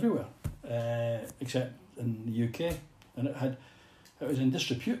were doing it everywhere, except in the UK, and it was in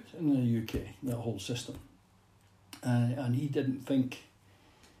disrepute in the UK, that whole system, and he didn't think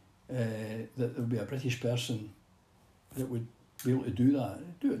that there would be a British person that would be able to do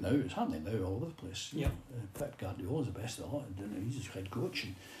that. Do it now. It's happening now all over the place. Yeah. Pep Guardiola is the best of the lot. He's his head coach,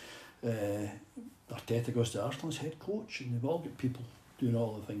 and Arteta goes to Arsenal as head coach, and they've all got people doing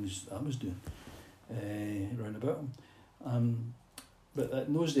all the things I was doing round about them. But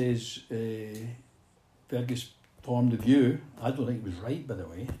in those days, Fergus formed the view. I don't think it was right, by the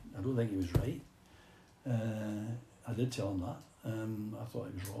way. I don't think he was right. I did tell him that. I thought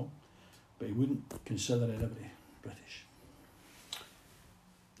he was wrong, but he wouldn't consider anybody British.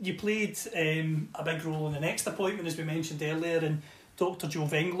 You played a big role in the next appointment, as we mentioned earlier, in Dr. Joe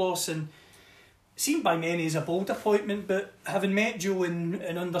Venglos, and seen by many as a bold appointment, but having met Joe and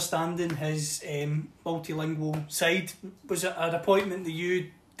understanding his multilingual side, was it an appointment that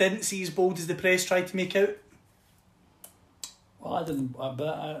you didn't see as bold as the press tried to make out? Well, I didn't, but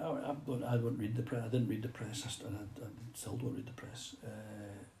I don't read the press. I didn't read the press, and I still don't read the press.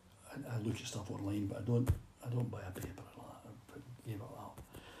 I look at stuff online, but I don't buy a paper like that. I gave it that.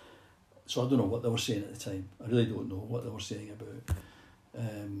 So I don't know what they were saying at the time. I really don't know what they were saying about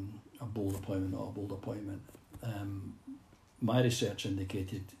a bold appointment, not a bold appointment. My research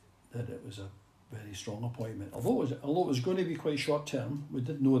indicated that it was a very strong appointment. Although it was going to be quite short term, we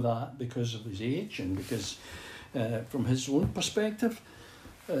did know that because of his age and because from his own perspective,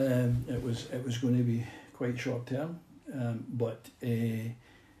 It was going to be quite short term, but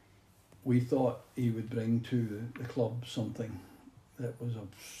we thought he would bring to the club something that was of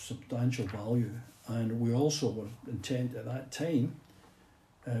substantial value, and we also were intent at that time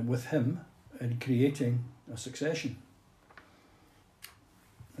with him in creating a succession.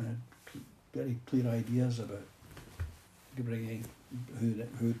 Very clear ideas about bringing who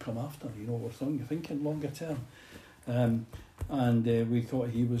would come after. We're thinking longer term, and we thought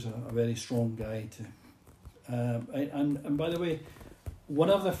he was a very strong guy to. And by the way, one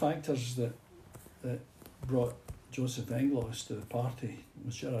of the factors that brought Joseph Englos to the party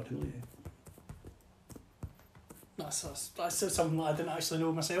was Gerard Houllier. That's something that I didn't actually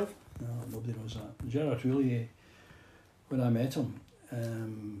know myself. No, nobody knows that. Gerard Houllier, when I met him,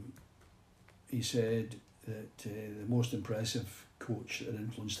 he said that the most impressive coach that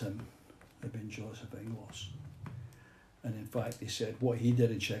influenced him had been Joseph Englos. And in fact, he said what he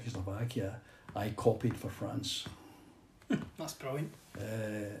did in Czechoslovakia, I copied for France. That's brilliant.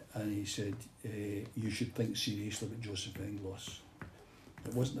 And he said, you should think seriously about Joseph Englos.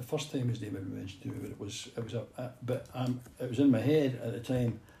 It wasn't the first time his name had been mentioned to me, but it was in my head at the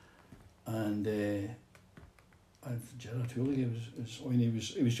time, and Gerard Houllier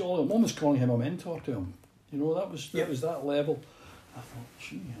was I'm almost calling him a mentor to him. That was that level. I thought,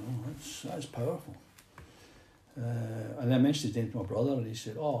 gee, that's powerful. And I mentioned his name to my brother, and he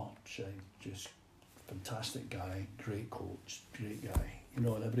said, just fantastic guy, great coach, great guy. In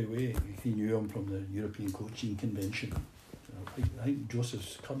every way. He knew him from the European Coaching Convention. I think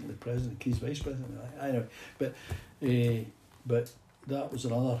Joseph's currently president, he's vice president. I know, but that was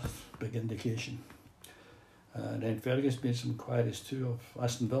another big indication. And then Fergus made some inquiries too of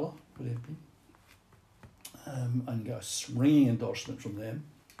Aston Villa, where they'd been, and got a ringing endorsement from them.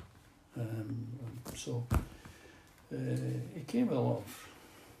 So it came with a lot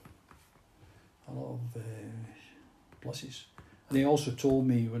of pluses. And he also told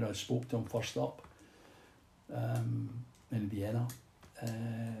me when I spoke to him first up in Vienna,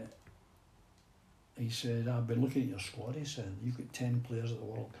 he said, I've been looking at your squad, he said, you've got 10 players at the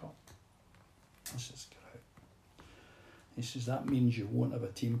World Cup. I says, get out. He says, that means you won't have a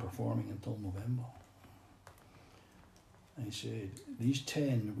team performing until November. And he said, these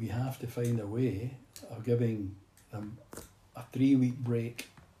 10, we have to find a way of giving them a 3-week break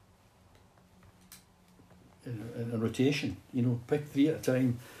in a rotation. Pick 3 at a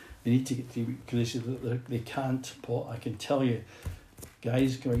time. They need to get 3 weeks because they said that they can't. I can tell you,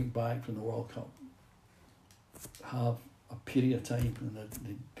 guys coming back from the World Cup have a period of time and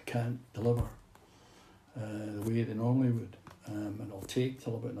they can't deliver the way they normally would, and it'll take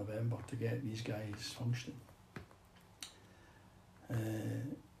till about November to get these guys functioning.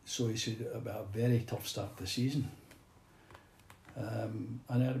 So he said about a very tough start to the season. And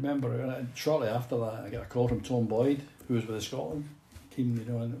I remember shortly after that I got a call from Tom Boyd, who was with the Scotland team,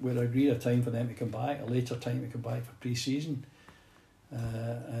 and we'd agreed a time for them to come back, a later time to come back for pre-season.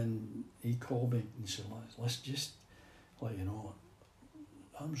 And he called me and said, let's just let you know,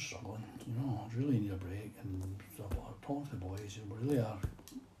 I'm struggling, I really need a break, and I talked to the boys, and we really are,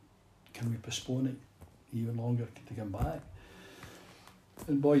 can we postpone it even longer to come back?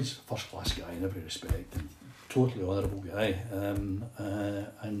 And Boyd's a first class guy in every respect, and totally honourable guy, and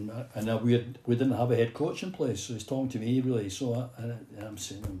we didn't have a head coach in place, so he's talking to me really, so I'm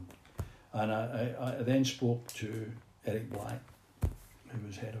saying him, and I then spoke to Eric Black, who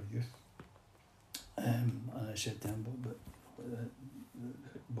was head of youth, and I said to him,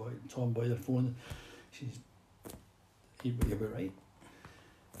 Tom Boyd, phone, he says, you'll be right,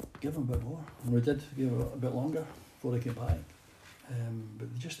 give him a bit more, and we did give him a bit longer before he came back. But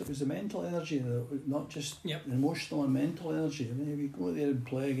it was the mental energy, not just the emotional and mental energy. I mean, if you go there and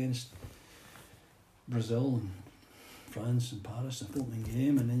play against Brazil and France and Paris, the opening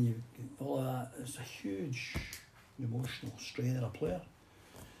game, and then you get all of that, it's a huge emotional strain on a player.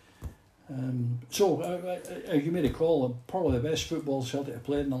 So you may recall, probably the best football Celtic have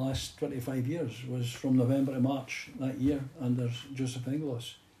played in the last 25 years was from November to March that year under Joseph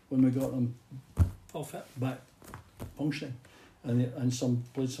Englos, when we got them all fit back functioning. And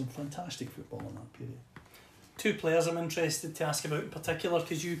played some fantastic football in that period. 2 players I'm interested to ask about in particular,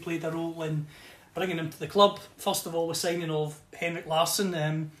 because you played a role in bringing him to the club. First of all, the signing of Henrik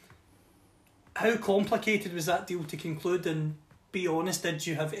Larsson. How complicated was that deal to conclude, and be honest, did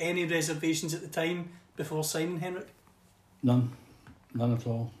you have any reservations at the time before signing Henrik? None at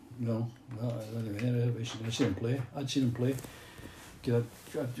all. No, I didn't have any reservations. I'd seen him play. I'd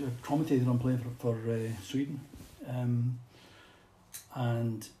commentated on playing for Sweden.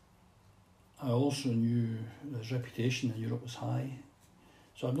 And I also knew his reputation in Europe was high,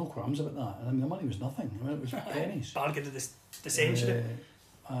 So I have no qualms about that. And I mean, the money was nothing. I mean, it was pennies. Bargain of the century.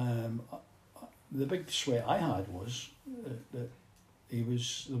 The big sweat I had was that there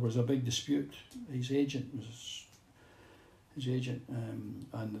was a big dispute. His agent, and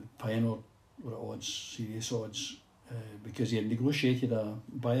the Feyenoord were at odds, serious odds, because he had negotiated a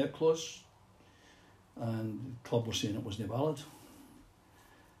buyout clause, and the club were saying it wasn't valid.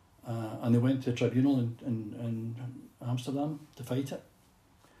 And they went to a tribunal in Amsterdam to fight it.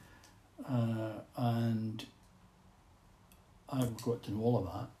 And I got to know all of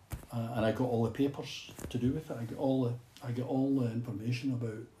that, and I got all the papers to do with it. I got all the information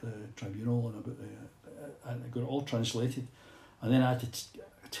about the tribunal and about and I got it all translated, and then I had to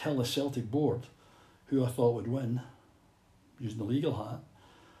tell the Celtic board who I thought would win, using the legal hat,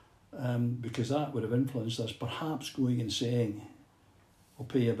 because that would have influenced us perhaps going and saying, "We'll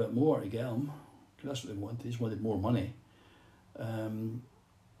pay you a bit more to get him," because that's what they wanted. They just wanted more money.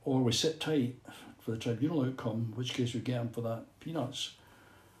 Or we sit tight for the tribunal outcome, in which case we get him for that peanuts.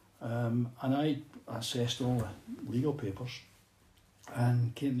 And I assessed all the legal papers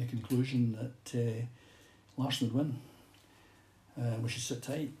and came to the conclusion that Larsson would win. We should sit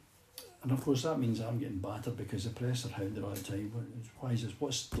tight. And of course that means I'm getting battered because the press are hounding all the time. Why is this?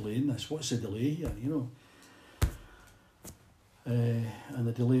 What's delaying this? What's the delay here? You know. And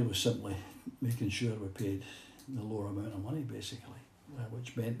the delay was simply making sure we paid the lower amount of money, basically,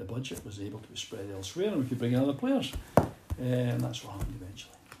 which meant the budget was able to be spread elsewhere and we could bring in other players. And that's what happened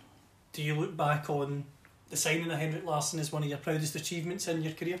eventually. Do you look back on the signing of Henrik Larsson as one of your proudest achievements in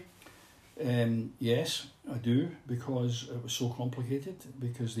your career? Yes, I do, because it was so complicated,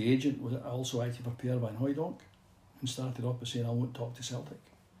 because the agent was also acted for Per van Hooijdonk and started off by saying I won't talk to Celtic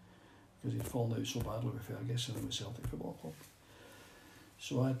because he'd fallen out so badly with Ferguson and with Celtic Football Club.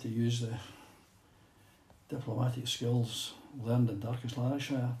 So I had to use the diplomatic skills learned in darkest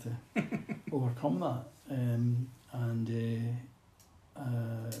Lanarkshire to overcome that,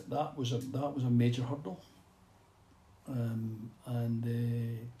 that was a major hurdle, from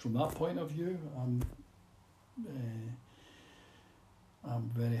that point of view, I'm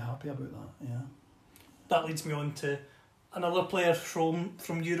very happy about that. Yeah. That leads me on to another player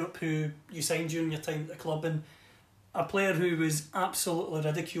from Europe who you signed during your time at the club, and a player who was absolutely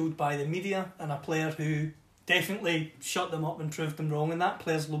ridiculed by the media, and a player who definitely shut them up and proved them wrong, and that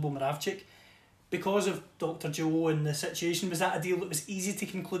player's Lubo Moravcik. Because of Dr. Joe and the situation, was that a deal that was easy to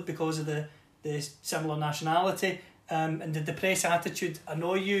conclude because of the similar nationality? And did the press attitude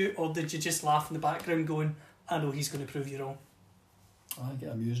annoy you, or did you just laugh in the background going, I know he's going to prove you wrong? I think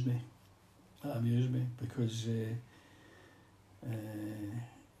it amused me. That amused me because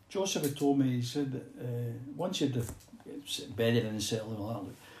Joseph had told me, he said that once you'd bedded in and settled and all that,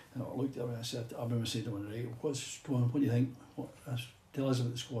 and I looked at him and I remember saying to him, right, what do you think? Tell us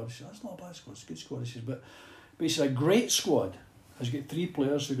about the squad. He said, that's not a bad squad, it's a good squad. He says, but he said, a great squad has got 3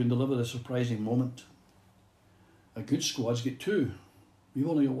 players who can deliver the surprising moment. A good squad's got 2. We've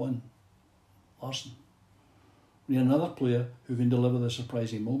only got 1. Larsson. We need another player who can deliver the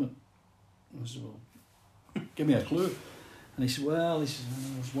surprising moment. I said, well, give me a clue. And he said,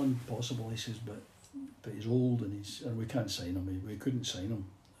 there's one possible. He says, but he's old and we can't sign him. We couldn't sign him.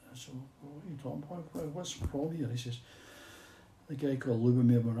 I said, well, what are you talking about? What's the problem here? He says, the guy called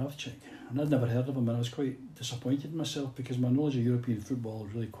Lubomir Moravcik. And I'd never heard of him, and I was quite disappointed in myself because my knowledge of European football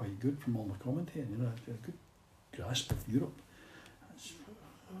was really quite good from all my commentating. You know, I had a good grasp of Europe.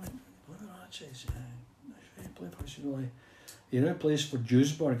 He now plays for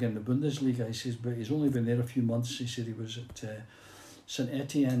Duisburg in the Bundesliga. He says, but he's only been there a few months. He said he was at St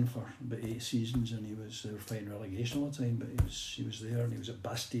Etienne for about 8 seasons, and they were fighting relegation all the time. But he was there, and he was at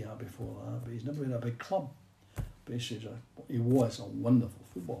Bastia before that. But he's never been at a big club. But he says he was a wonderful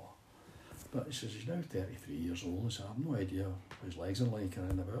footballer. But he says he's now 33 years old. He said, I have no idea what his legs are like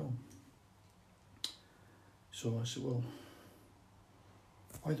around about him. So I said, well,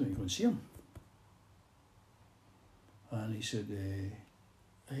 why don't you go and see him? And he said,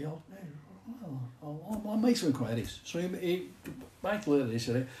 I'll make some inquiries. So he back later, he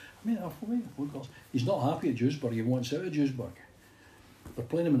said, he's not happy at Duisburg, he wants out of Duisburg. They're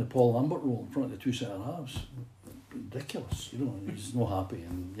playing him in the Paul Lambert role in front of the 2 centre halves. Ridiculous, you know, he's not happy,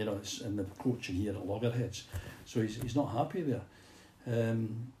 and you know, it's in the coaching here at Loggerheads. So he's not happy there.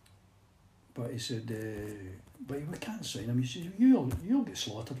 But he said, but we can't sign him. He said, you'll get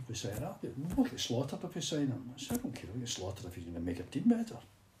slaughtered if we sign him. We'll get slaughtered if we sign him. I said, I don't care, we'll get slaughtered if he's going to make our team better.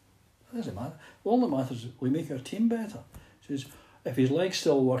 It doesn't matter. All that matters is we make our team better. He says, if his legs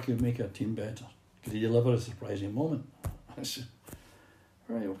still work, he'll make our team better. Could he deliver a surprising moment? I said,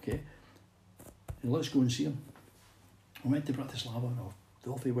 right, okay. And let's go and see him. I went to Bratislava,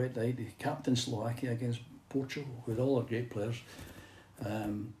 off he went, he captained Slovakia against Portugal with all our great players.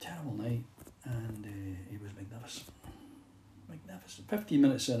 Terrible night, and he was magnificent. Magnificent. 15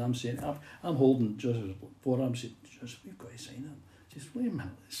 minutes in, I'm saying, I'm holding Joseph's forearm, saying, Joseph, we've got to sign him. Just wait a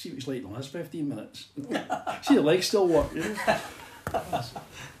minute, let's see what he's like in the last 15 minutes. See the legs still work, you know.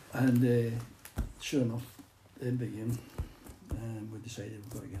 And sure enough, in the game, we decided we've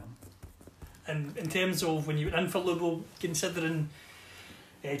got to get him. And in terms of when you went in for Lugo, considering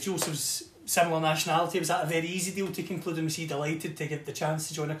Joseph's similar nationality, was that a very easy deal to conclude, and was he delighted to get the chance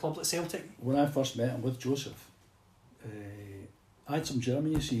to join a club like Celtic? When I first met him with Joseph, I had some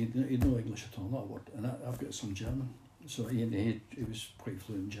German, you see, he'd no English at all, not a word, and I've got some German, so he was quite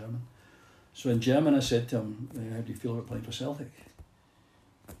fluent in German. So in German I said to him, how do you feel about playing for Celtic?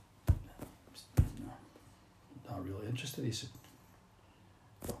 No, not really interested. He said,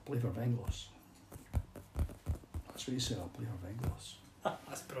 I'll play for Venglos. That's what he said, I'll play for Venglos.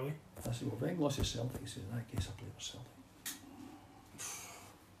 That's brilliant. I said, well, Venglos is Celtic. He said, in that case I'll play for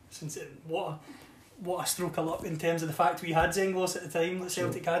Celtic. What a stroke of luck in terms of the fact we had Venglos at the time, that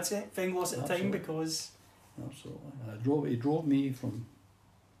Celtic had Venglos at the time, because... Absolutely. And he drove me from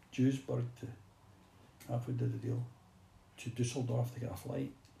Duisburg to, after we did the deal, to Dusseldorf to get a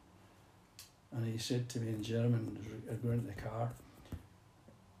flight. And he said to me in German, as we went in the car,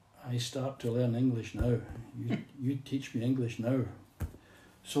 I start to learn English now. You teach me English now.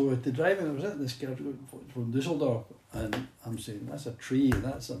 So at the driving, I was at this guy from Dusseldorf, and I'm saying, that's a tree, and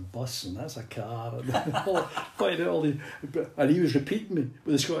that's a bus, and that's a car, and and he was repeating me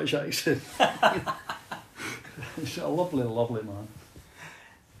with a Scottish accent. He's a lovely, lovely man.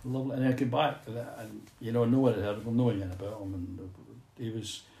 Lovely, and I came back, and you know, no one had heard of him, no one knew about him, and he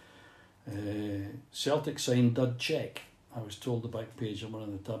was Celtic signed Dud check. I was told the back page of one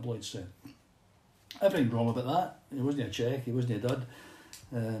of the tabloids said. Everything wrong about that. It wasn't a check, it wasn't a dud.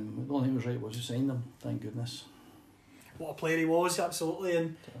 The only thing was right was he signed them, thank goodness. What a player he was, absolutely.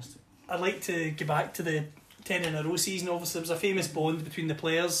 And Fantastic. I'd like to go back to the 10 in a row season. Obviously there was a famous bond between the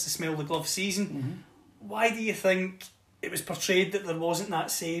players, the smell of the glove season. Mm-hmm. Why do you think it was portrayed that there wasn't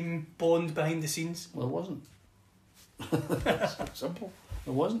that same bond behind the scenes? Well, it wasn't. It's simple.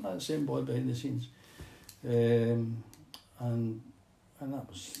 There wasn't that same bond behind the scenes. And that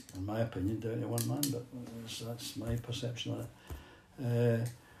was, in my opinion, down to one man, but that's my perception of it.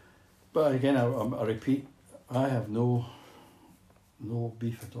 But again, I repeat, I have no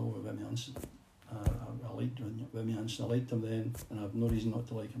beef at all with Wimmy Hansen. I liked Wimmy Hansen, I liked him then, and I have no reason not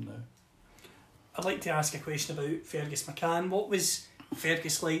to like him now. I'd like to ask a question about Fergus McCann. What was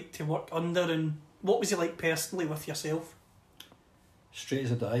Fergus like to work under, and what was he like personally with yourself? Straight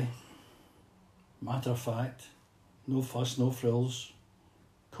as a die, matter of fact, no fuss, no frills,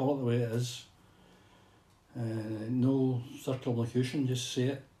 call it the way it is. No circumlocution, just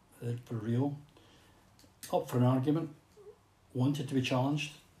say it for real. Up for an argument, wanted to be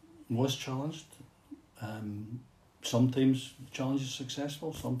challenged, was challenged. Sometimes the challenge is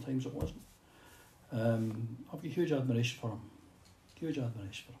successful, sometimes it wasn't. I've got huge admiration for him. Huge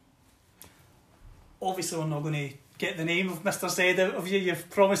admiration for him. Obviously we're not going to get the name of Mr. Z out of you. You've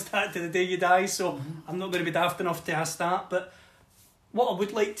promised that to the day you die, so I'm not going to be daft enough to ask that. But what I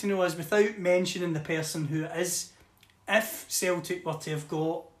would like to know is, without mentioning the person who it is, if Celtic were to have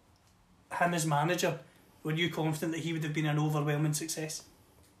got him as manager, were you confident that he would have been an overwhelming success?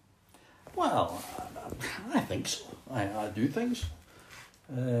 Well, I think so. I do think so.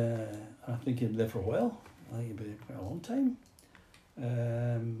 I think he'd live for a while. I think he'd be quite a long time.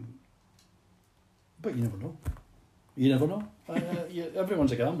 But you never know. You never know.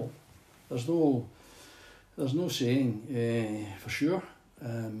 Everyone's a gamble. There's no saying for sure.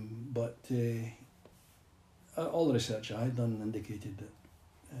 But all the research I had done indicated that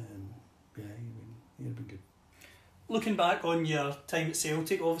he'd be good. Looking back on your time at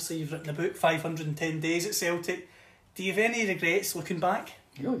Celtic, obviously you've written a book, 510 Days at Celtic. Do you have any regrets looking back?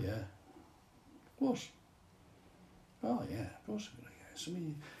 Oh yeah, of course. Oh yeah, of course I regrets. I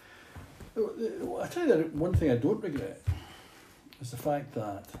mean, I tell you, one thing I don't regret is the fact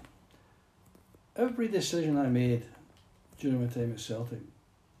that every decision I made during my time at Celtic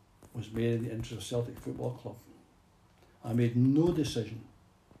was made in the interest of Celtic Football Club. I made no decision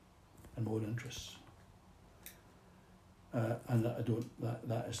in my own interests. And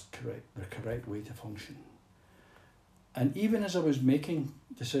that is correct, the correct way to function. And even as I was making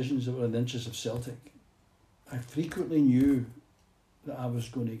decisions that were in the interest of Celtic, I frequently knew that I was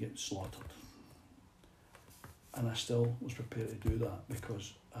going to get slaughtered. And I still was prepared to do that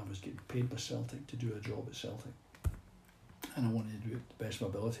because I was getting paid by Celtic to do a job at Celtic. And I wanted to do it to the best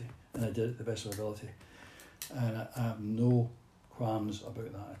of my ability. And I did it to the best of my ability. And I have no qualms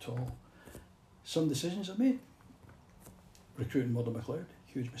about that at all. Some decisions I made. Recruiting Murdo MacLeod,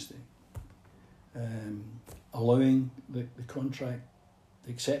 huge mistake. Allowing the contract,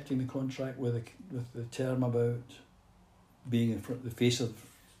 accepting the contract with the term about being in front, the face of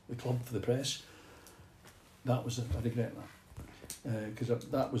the club for the press. That was I regret that, because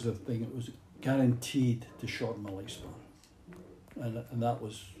that was the thing. It was guaranteed to shorten my lifespan, and that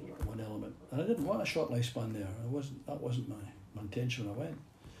was one element. And I didn't want a short lifespan there. That wasn't my intention when I went.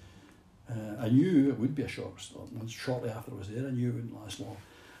 I knew it would be a short stop. Shortly after I was there, I knew it wouldn't last long.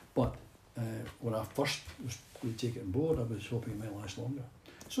 But when I first was going to take it on board, I was hoping it might last longer.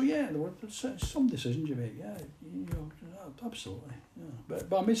 So yeah, there were some decisions you make. Yeah, absolutely. Yeah.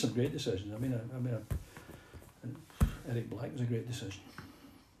 But I made some great decisions. I mean, Eric Black was a great decision.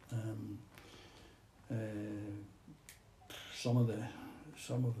 Some of the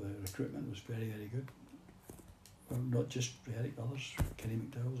recruitment was very, very good. Well, not just Eric, others. Kenny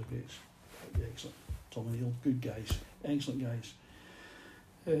McDowell was a great, excellent. Tom O'Neill, good guys, excellent guys.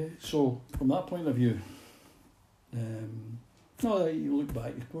 So from that point of view, no, you look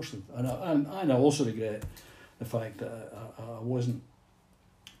back, of course, and I also regret the fact that I wasn't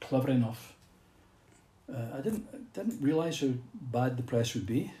clever enough. I didn't realise how bad the press would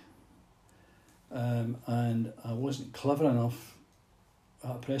be, and I wasn't clever enough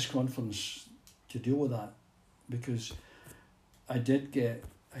at a press conference to deal with that, because I did get.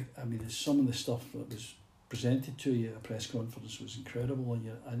 I mean, some of the stuff that was presented to you at a press conference was incredible,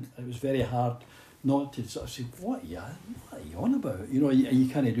 and it was very hard not to sort of say, what are you on about? You know, and you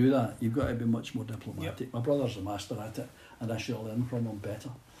can't do that. You've got to be much more diplomatic. Yep. My brother's a master at it, and I should have learned from him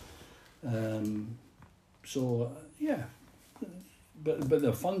better. So yeah, but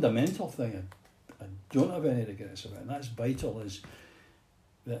the fundamental thing I don't have any regrets about, and that's vital, is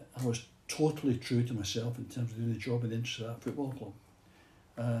that I was totally true to myself in terms of doing the job in the interest of that football club.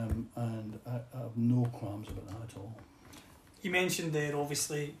 And I have no qualms about that at all. You mentioned there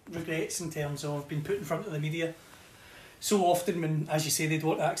obviously regrets in terms of being put in front of the media so often when, as you say, they'd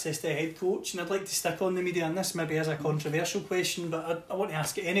want access to a head coach, and I'd like to stick on the media, and this maybe is a controversial question, but I want to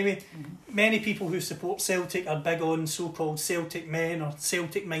ask it anyway. Mm-hmm. Many people who support Celtic are big on so-called Celtic men or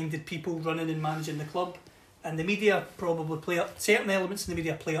Celtic-minded people running and managing the club, and the media probably play up, certain elements in the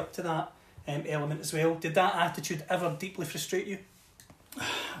media play up to that element as well. Did that attitude ever deeply frustrate you? I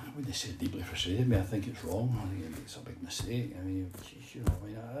wouldn't say deeply frustrated me. I think it's wrong. I think it's a big mistake. I mean,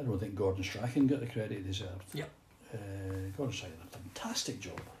 I don't think Gordon Strachan got the credit he deserved. Yeah. Gordon Strachan did a fantastic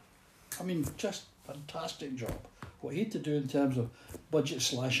job. I mean, just fantastic job. What he had to do in terms of budget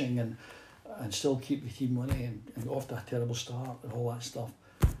slashing and still keep the team winning and off to a terrible start and all that stuff,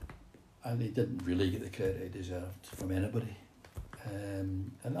 and he didn't really get the credit he deserved from anybody.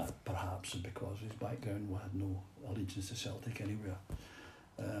 And that perhaps is because his background had no allegiance to Celtic anywhere.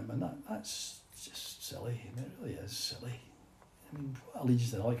 And that's just silly. I mean, it really is silly. I mean, what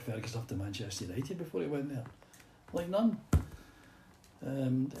allegiance did Alex Ferguson have to Manchester United before he went there? Like none.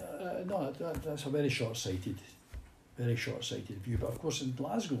 No, that's a very short-sighted view. But of course, in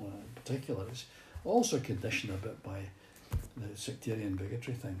Glasgow in particular, it's also conditioned a bit by the sectarian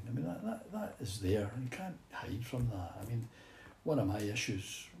bigotry thing. I mean, that is there, and you can't hide from that. I mean, one of my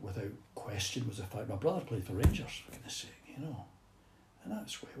issues, without question, was the fact my brother played for Rangers, for goodness sake, you know. And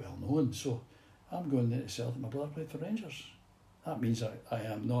that's quite well known. So I'm going there to Celtic, my brother played for Rangers. That means I'm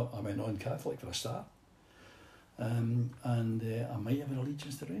a non-Catholic for a start. And I might have an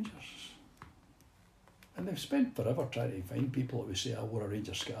allegiance to Rangers. And they've spent forever trying to find people that would say I wore a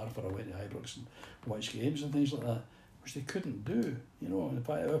Rangers scarf or I went to Ibrox and watched games and things like that, which they couldn't do. You know, in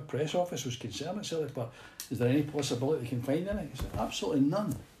fact, our press office was concerned at Celtic, but is there any possibility they can find in it? He said, absolutely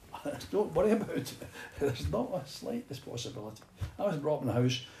none. Don't worry about it. There's not a slightest possibility. I was brought up in a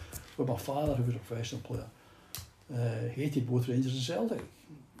house where my father, who was a professional player, hated both Rangers and Celtic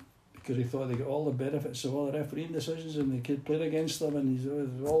because he thought they got all the benefits of all the refereeing decisions and they could play against them, and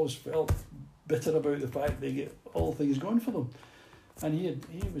he always felt bitter about the fact they get all things going for them. And he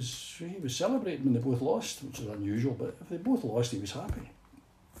was celebrating when they both lost, which is unusual, but if they both lost, he was happy.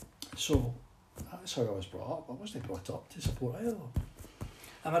 So that's how I was brought up. I wasn't brought up to support either.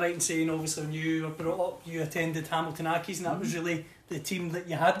 Am I right in saying, obviously, when you were brought up, you attended Hamilton Accies, and that was really the team that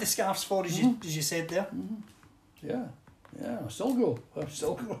you had the scarves for, as you said there? Mm-hmm. Yeah, I still go. I'm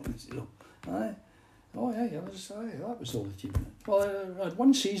still going, you know. Aye. Oh yeah, that was all the team. Well, I had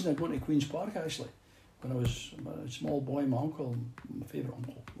one season I'd gone to Queen's Park, actually, when I was a small boy. My uncle, my favourite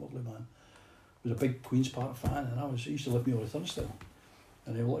uncle, lovely man, was a big Queen's Park fan, and he used to lift me over to Turnstile.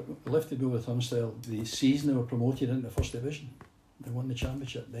 And he lifted me over to Turnstile the season they were promoted into the First Division. They won the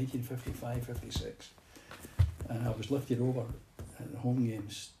championship 1955-56, and I was lifted over at the home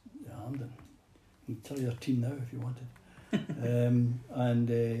games at Hampden. I can tell you their team now if you wanted.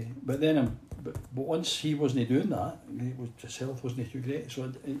 But then but once he wasn't doing that, his health wasn't too great,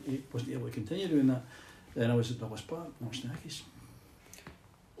 so he wasn't able to continue doing that. Then I was at Dulles Park, Snackies.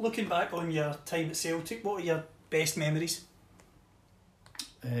 Looking back on your time at Celtic, what are your best memories?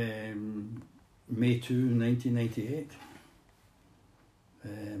 May 2, 1998.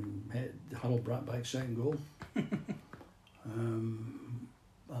 Harold Brattbach's second goal.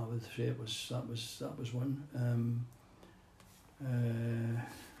 I would say that was one.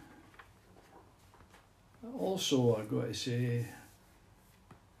 Also, I've got to say,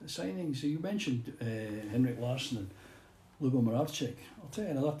 the signings. You mentioned Henrik Larsson and Lubo Moravcik. I'll tell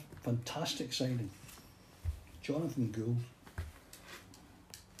you another fantastic signing. Jonathan Gould.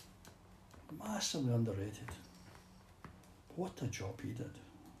 Massively underrated. What a job he did.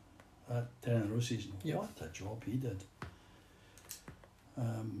 That 10 in a row season. Yep. What a job he did.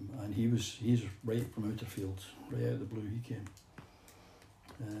 And he's right from outer field, right out of the blue he came.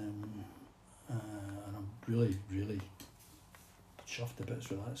 And I'm really, really chuffed to bits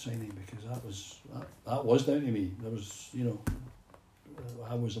with that signing, because that was down to me. There was,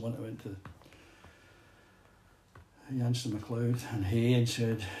 I was the one that went to Jansen McLeod and Hay and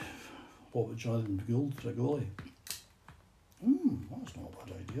said, what would Jonathan Gould for a goalie? That's not a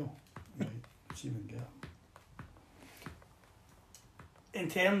bad idea. Right, see if we can get him. In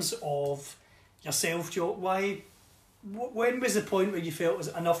terms of yourself, Joe, when was the point where you felt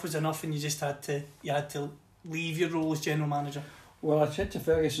enough was enough and you just had to leave your role as general manager? Well, I said to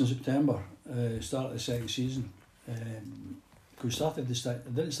Fergus in September, start of the second season. We didn't start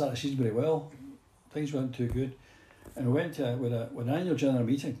the season very well. Things weren't too good, and we went to with an annual general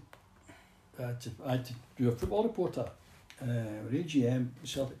meeting. I had to do a football report at AGM,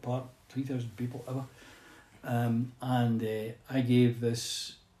 Celtic Park, 3,000 people ever. And I gave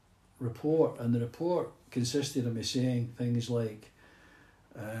this report, and the report consisted of me saying things like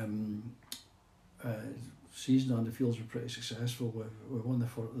season on the fields were pretty successful. We won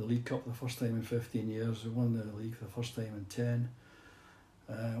the League Cup the first time in 15 years. We won the league for the first time in 10.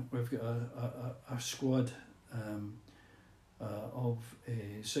 We've got a squad of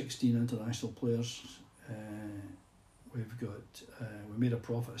 16 international players. We've got we made a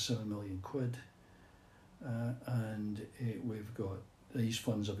profit of £7 million. And we've got these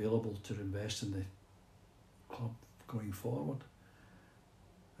funds available to invest in the club going forward.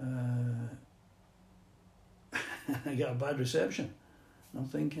 I get a bad reception. I'm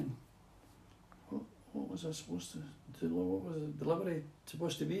thinking, what was I supposed to do? What was the delivery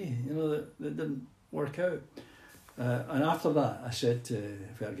supposed to be? That didn't work out. And after that, I said to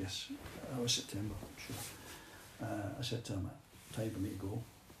Fergus, that was September, I'm sure. I said to him, time for me to go.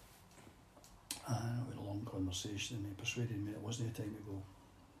 We had a long conversation, and he persuaded me it wasn't a time to go.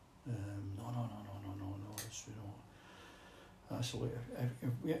 No. It's, absolutely.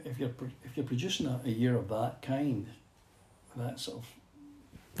 If you're producing a year of that kind, that sort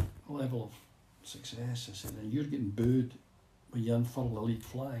of level of success, I said, and you're getting booed when you unfurl the league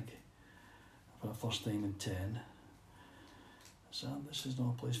flag for the first time in 10. I said, this is not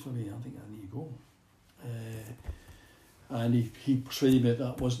a place for me. I think I need to go. And he persuaded me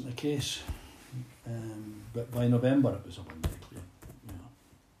that wasn't the case. But by November it was abundantly clear.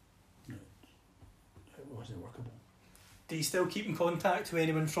 It wasn't workable. Do you still keep in contact with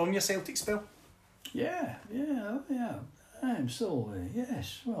anyone from your Celtic spell? Yeah. I'm still,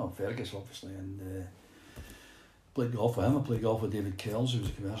 yes. Well, Fergus, obviously, and played golf with him. I played golf with David Kells, who was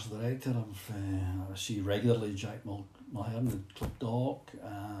a commercial director. I see regularly Jack Mulhern at Club Dock.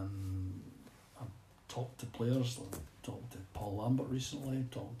 I've talked to players. I've talked to Paul Lambert recently.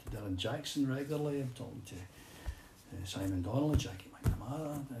 I've talked to Darren Jackson regularly. I'm talking to Simon Donnelly, Jackie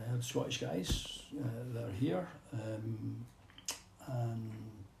McNamara, the Scottish guys that are here.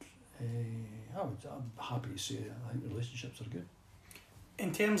 I'm happy to say I think relationships are good.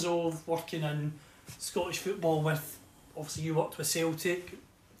 In terms of working in Scottish football with, obviously you worked with Celtic,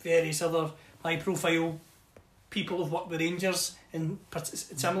 various other high profile people have worked with Rangers in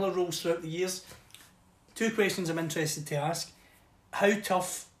similar roles throughout the years. Two questions I'm interested to ask. How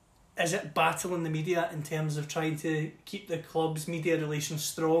tough is it battling the media in terms of trying to keep the club's media relations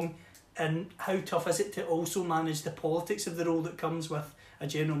strong, and how tough is it to also manage the politics of the role that comes with a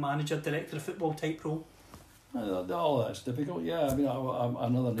general manager, director of football type role? All that's difficult, yeah. I mean,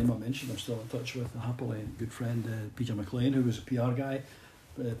 another name I mentioned I'm still in touch with, happily, a good friend, Peter McLean, who was a PR guy,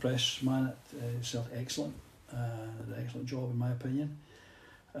 press man at Celtic, excellent, did an excellent job in my opinion,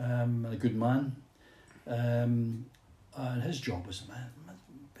 and a good man. And his job was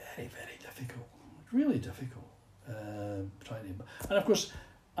very, very difficult, really difficult. trying to, and of course,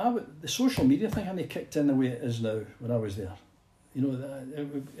 the social media thing only kicked in the way it is now. When I was there, you know,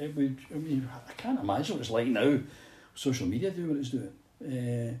 it would. I mean, I can't imagine what it's like now. Social media doing what it's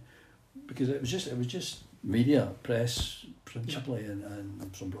doing, because it was just media, press principally,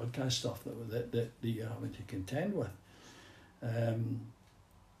 and some broadcast stuff that you're having to contend with.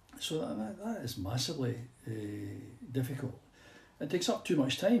 So that is massively difficult. It takes up too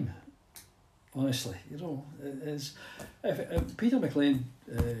much time. Honestly, you know, it is. If Peter McLean,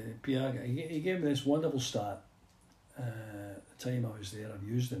 Piaga, he gave me this wonderful stat. The time I was there, I've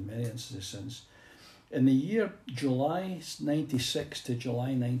used it in many instances since. In the year July 96 to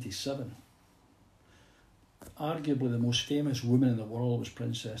July 97, arguably the most famous woman in the world was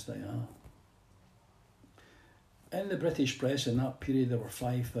Princess Diana. In the British press in that period, there were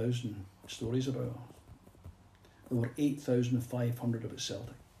 5,000 stories about her. There were 8,500 about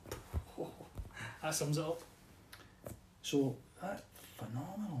Celtic. That sums it up. So that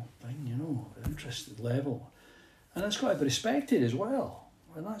phenomenal thing, you know, interest level, and it's got to be respected as well.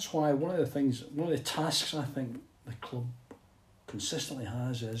 And that's why one of the tasks I think the club consistently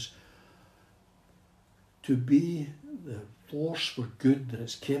has is to be the force for good that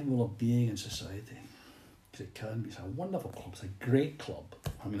it's capable of being in society. Because it can be. It's a wonderful club. It's a great club.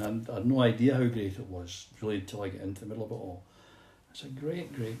 I mean, I had no idea how great it was really until I get into the middle of it all. It's a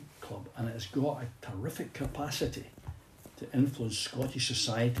great, great club, and it's got a terrific capacity to influence Scottish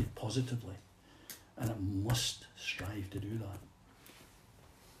society positively, and it must strive to do that.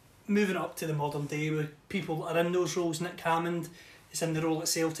 Moving up to the modern day, where people are in those roles, Nick Hammond is in the role at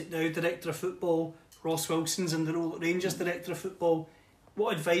Celtic now, Director of Football. Ross Wilson's in the role at Rangers, Director of Football.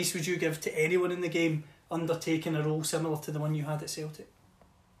 What advice would you give to anyone in the game undertaking a role similar to the one you had at Celtic?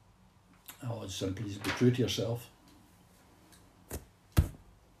 Oh, it's simply be true to yourself.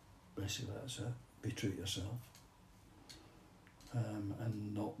 Basically, that's it. Be true to yourself,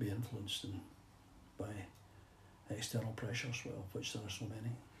 and not be influenced by external pressures, well, of which there are so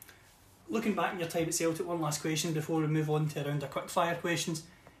many. Looking back on your time at Celtic, one last question before we move on to a round of quick fire questions.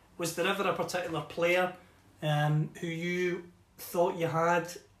 Was there ever a particular player who you thought you had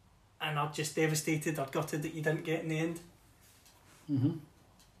and are just devastated or gutted that you didn't get in the end? Mm-hmm.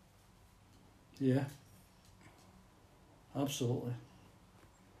 Yeah. Absolutely.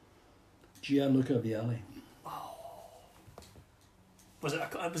 Gianluca Vialli. Oh. Was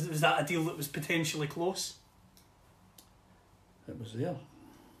that a deal that was potentially close? It was there.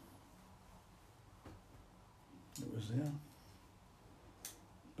 It was there.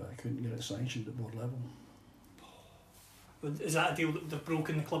 But I couldn't get it sanctioned at board level. Is that a deal that would have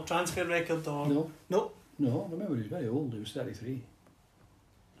broken the club transfer record? Or No. No? No, remember he was very old. He was 33.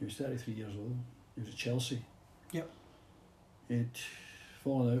 He was 33 years old. He was at Chelsea. Yep. He'd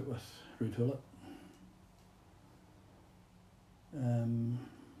fallen out with Ruud Gullit. And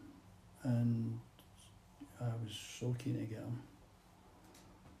I was so keen to get him.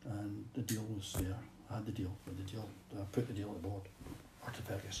 And the deal was there. I had the deal, I put the deal at the board, Arthur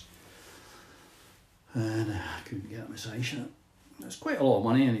Fergus. And I couldn't get him to sanction it. It's quite a lot of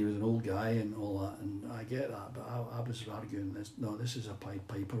money, and he was an old guy and all that, and I get that, but I was arguing this is a Pied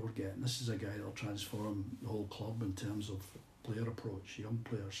Piper we're getting. This is a guy that'll transform the whole club in terms of player approach, young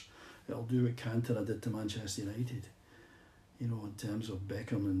players. It'll do what Cantona did to Manchester United. You know, in terms of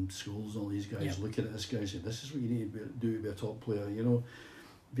Beckham and Scholes and all these guys, looking at this guy and say, this is what you need to do to be a top player. You know,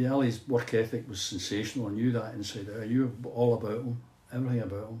 Vialli's work ethic was sensational. I knew that inside out. I knew all about him, everything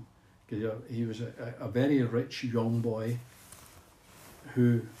about him. Because he was a very rich young boy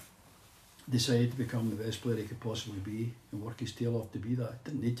who decided to become the best player he could possibly be and work his tail off to be that.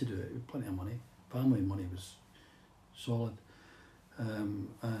 Didn't need to do it. He had plenty of money. Family money was solid.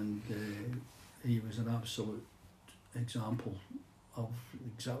 And he was an absolute example of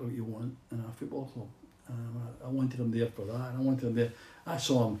exactly what you want in a football club. I wanted him there for that, and I wanted him there. I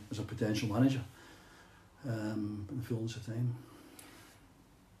saw him as a potential manager in the fullness of time.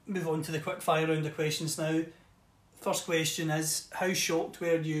 Move on to the quick fire round of questions now. First question is, how shocked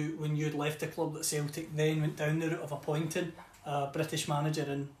were you when you'd left the club that Celtic then went down the route of appointing a British manager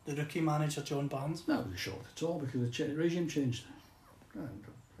and the rookie manager John Barnes? No, I wasn't shocked at all, because the regime changed. A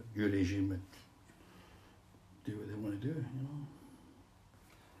good regime would do what they want to do, you know.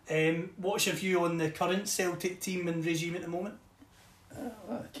 What's your view on the current Celtic team and regime at the moment?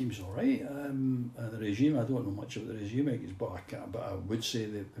 The team's all right. The regime, I don't know much about the regime, but I would say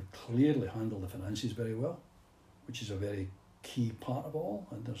they've clearly handled the finances very well, which is a very key part of it all,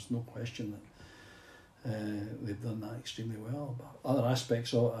 and there's no question that they've done that extremely well. But other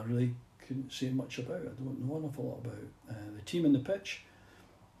aspects of it I really couldn't say much about. I don't know an awful lot about. The team on the pitch,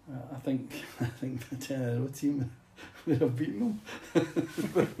 I think the 10 team would have beaten them.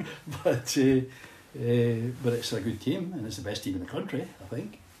 but it's a good team, and it's the best team in the country, I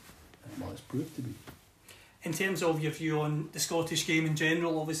think. Well, it's proved to be. In terms of your view on the Scottish game in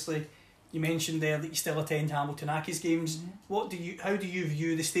general, obviously, you mentioned there that you still attend Hamilton Accies games. Mm-hmm. How do you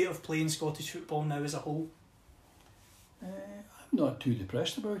view the state of play in Scottish football now as a whole? I'm not too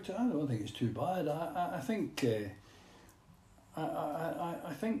depressed about it. I don't think it's too bad. I think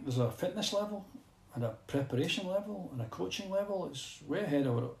I think there's a fitness level and a preparation level and a coaching level. It's way ahead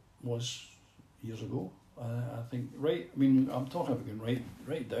of what it was years ago. I think I'm talking about going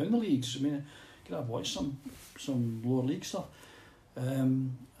right down the leagues. I mean, I've watched some lower league stuff,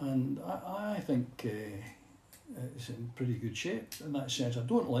 and I think it's in pretty good shape in that sense. I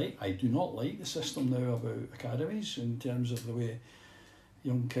do not like the system now about academies in terms of the way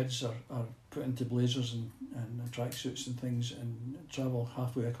young kids are put into blazers and tracksuits and things and travel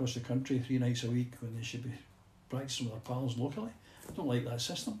halfway across the country 3 nights a week when they should be practicing with their pals locally. I don't like that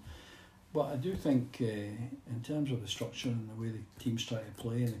system. But I do think, in terms of the structure and the way the teams try to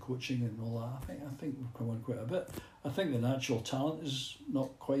play and the coaching and all that, I think we've come on quite a bit. I think the natural talent is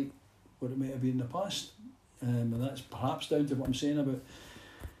not quite what it might have been in the past, and that's perhaps down to what I'm saying about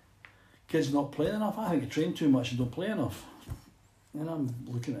kids not playing enough. I think they train too much and don't play enough. And I'm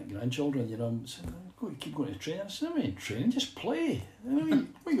looking at grandchildren, I'm saying, keep going to train. I said, I mean, training, just play. I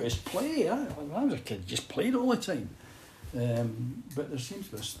mean, we got to play. When I was a kid, just played all the time. But there seems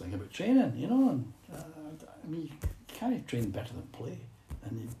to be this thing about training, and I mean, you can't train better than play.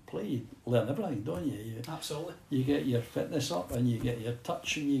 And you play, you learn everything, don't you? Absolutely. You get your fitness up, and you get your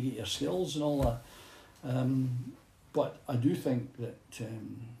touch, and you get your skills and all that. But I do think that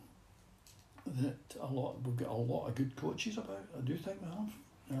we've got a lot of good coaches about. I do think we have.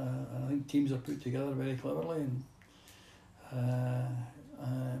 I think teams are put together very cleverly,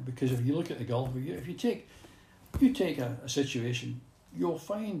 and because if you look at the Gulf, if you take a situation, you'll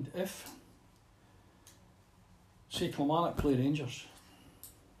find if, say, Kilmarnock play Rangers,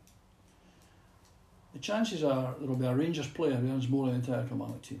 the chances are there will be a Rangers player who earns more than the entire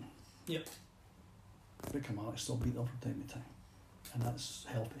Kilmarnock team. Yep. But Kilmarnock still beat them from time to time, and that's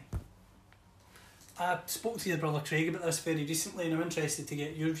healthy. I spoke to your brother Craig about this very recently, and I'm interested to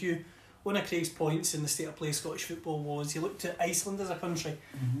get your view. One of Craig's points in the state of play of Scottish football was he looked at Iceland as a country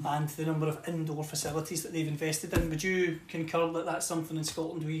and the number of indoor facilities that they've invested in. Would you concur that that's something in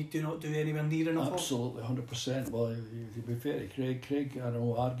Scotland we do not do anywhere near enough? Absolutely, 100%. Well, to be fair to Craig, I don't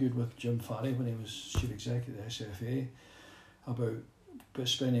know, argued with Jim Farry when he was chief executive of the SFA about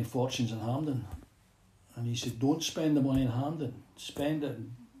spending fortunes in Hampden. And he said, don't spend the money in Hampden, spend it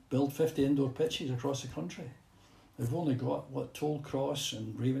and build 50 indoor pitches across the country. They've only got, Tollcross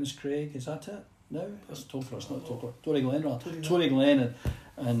and Ravenscraig, is that it? No, that's Tollcross, not Tollcross. Tory Glen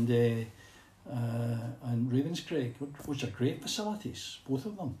and Ravenscraig, which are great facilities, both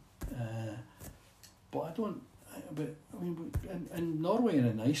of them. But in Norway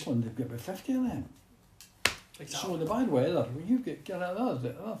and in Iceland, they've got about 50 of them. Exactly. So in the bad weather, you get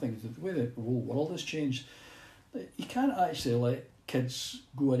other things, the way the whole world has changed, you can't actually let kids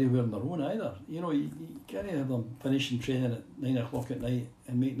go anywhere on their own either. You can't have them finishing training at 9 o'clock at night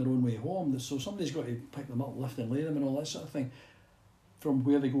and making their own way home. So somebody's got to pick them up, lift and lay them and all that sort of thing from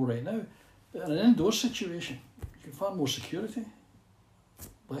where they go right now. But in an indoor situation, you get far more security,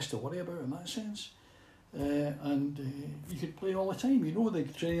 less to worry about in that sense. And you could play all the time. The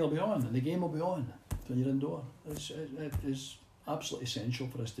training will be on and the game will be on when you're indoor. It is absolutely essential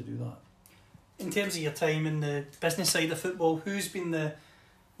for us to do that. In terms of your time in the business side of football, who's been the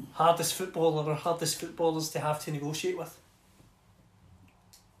hardest footballer or hardest footballers to have to negotiate with?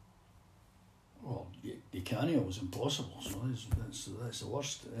 Well, Di Canio was impossible, so that's the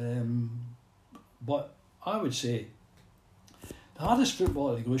worst. But I would say the hardest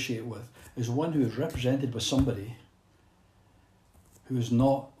footballer to negotiate with is one who is represented by somebody who is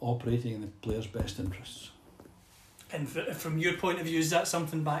not operating in the player's best interests. And from your point of view, is that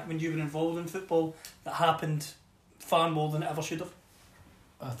something back when you were involved in football that happened far more than it ever should have?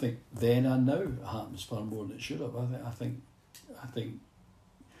 I think then and now it happens far more than it should have. I think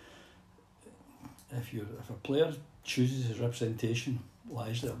if a player chooses his representation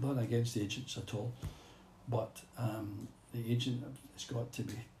wisely, I'm not against agents at all, but the agent has got to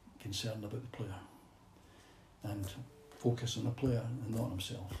be concerned about the player and focus on the player and not on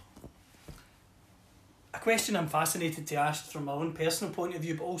himself. A question I'm fascinated to ask from my own personal point of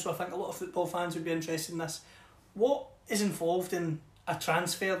view, but also I think a lot of football fans would be interested in this. What is involved in a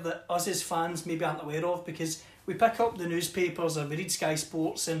transfer that us as fans maybe aren't aware of? Because we pick up the newspapers or we read Sky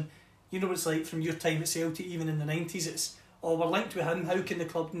Sports and you know what it's like from your time at Celtic, even in the 90s, it's or we're linked with him, how can the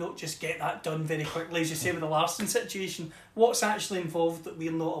club not just get that done very quickly, as you say with the Larsson situation? What's actually involved that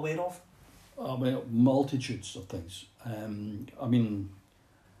we're not aware of? I mean, multitudes of things. I mean,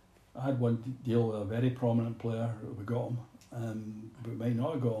 I had one deal with a very prominent player. We got him, but we might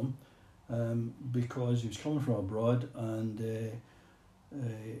not have got him because he was coming from abroad and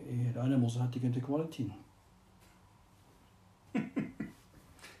he had animals that had to go into quarantine.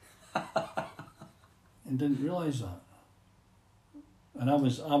 And didn't realise that. And I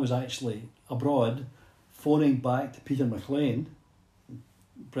was actually abroad, phoning back to Peter McLean,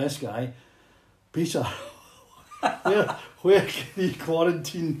 press guy. Peter, where can he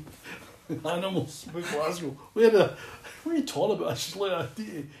quarantine animals with Glasgow? What are you talking about? I just like,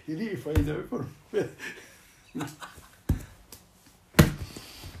 you need to find out for me.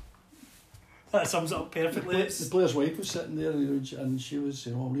 That sums it up perfectly. The player's wife was sitting there and she was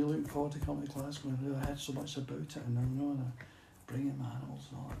saying, "Oh, I'm really looking forward to coming to Glasgow. I really heard so much about it, and I'm going to bring in my animals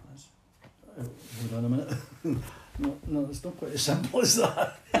and all that." Hold on a minute. No, it's not quite as simple as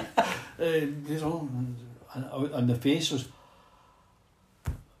that. You know, and the face was,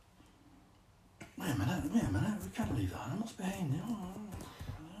 wait a minute, we can't leave the animals behind. You know,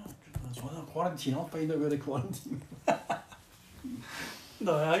 that's why they're quarantine. I'll find out where they quarantine.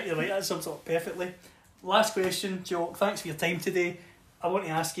 No, you're right, that sums it up perfectly. Last question, Jock, thanks for your time today. I want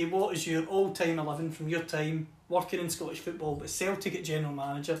to ask you, what is your all-time 11 from your time working in Scottish football, but Celtic at general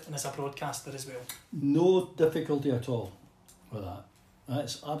manager and as a broadcaster as well? No difficulty at all with that.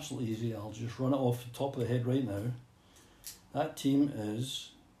 That's absolutely easy. I'll just run it off the top of the head right now. That team is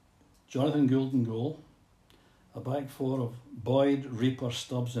Jonathan Gould in goal, a back four of Boyd, Reaper,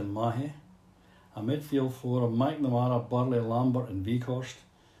 Stubbs and Mahe, a midfield four of McNamara, Burley, Lambert and Weghorst,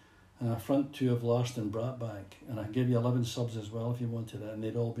 and a front two of Larsson and Bratback. And I can give you 11 subs as well if you wanted it, and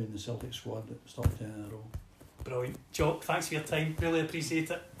they'd all be in the Celtic squad that stopped 10 in a row. Brilliant. Jock, thanks for your time, really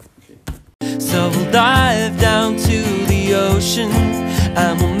appreciate it. Okay. So we'll dive down to the ocean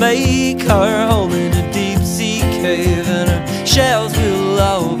and we'll make our home in a deep sea cave, and our shells will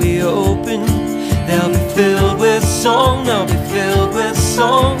all be open. They'll be filled with song, they'll be filled with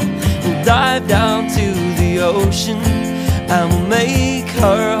song. We'll dive down to the ocean and we'll make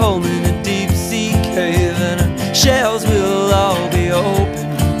our home in a deep sea cave, and our shells will all be open.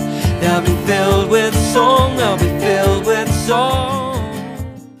 They'll be filled with song, they'll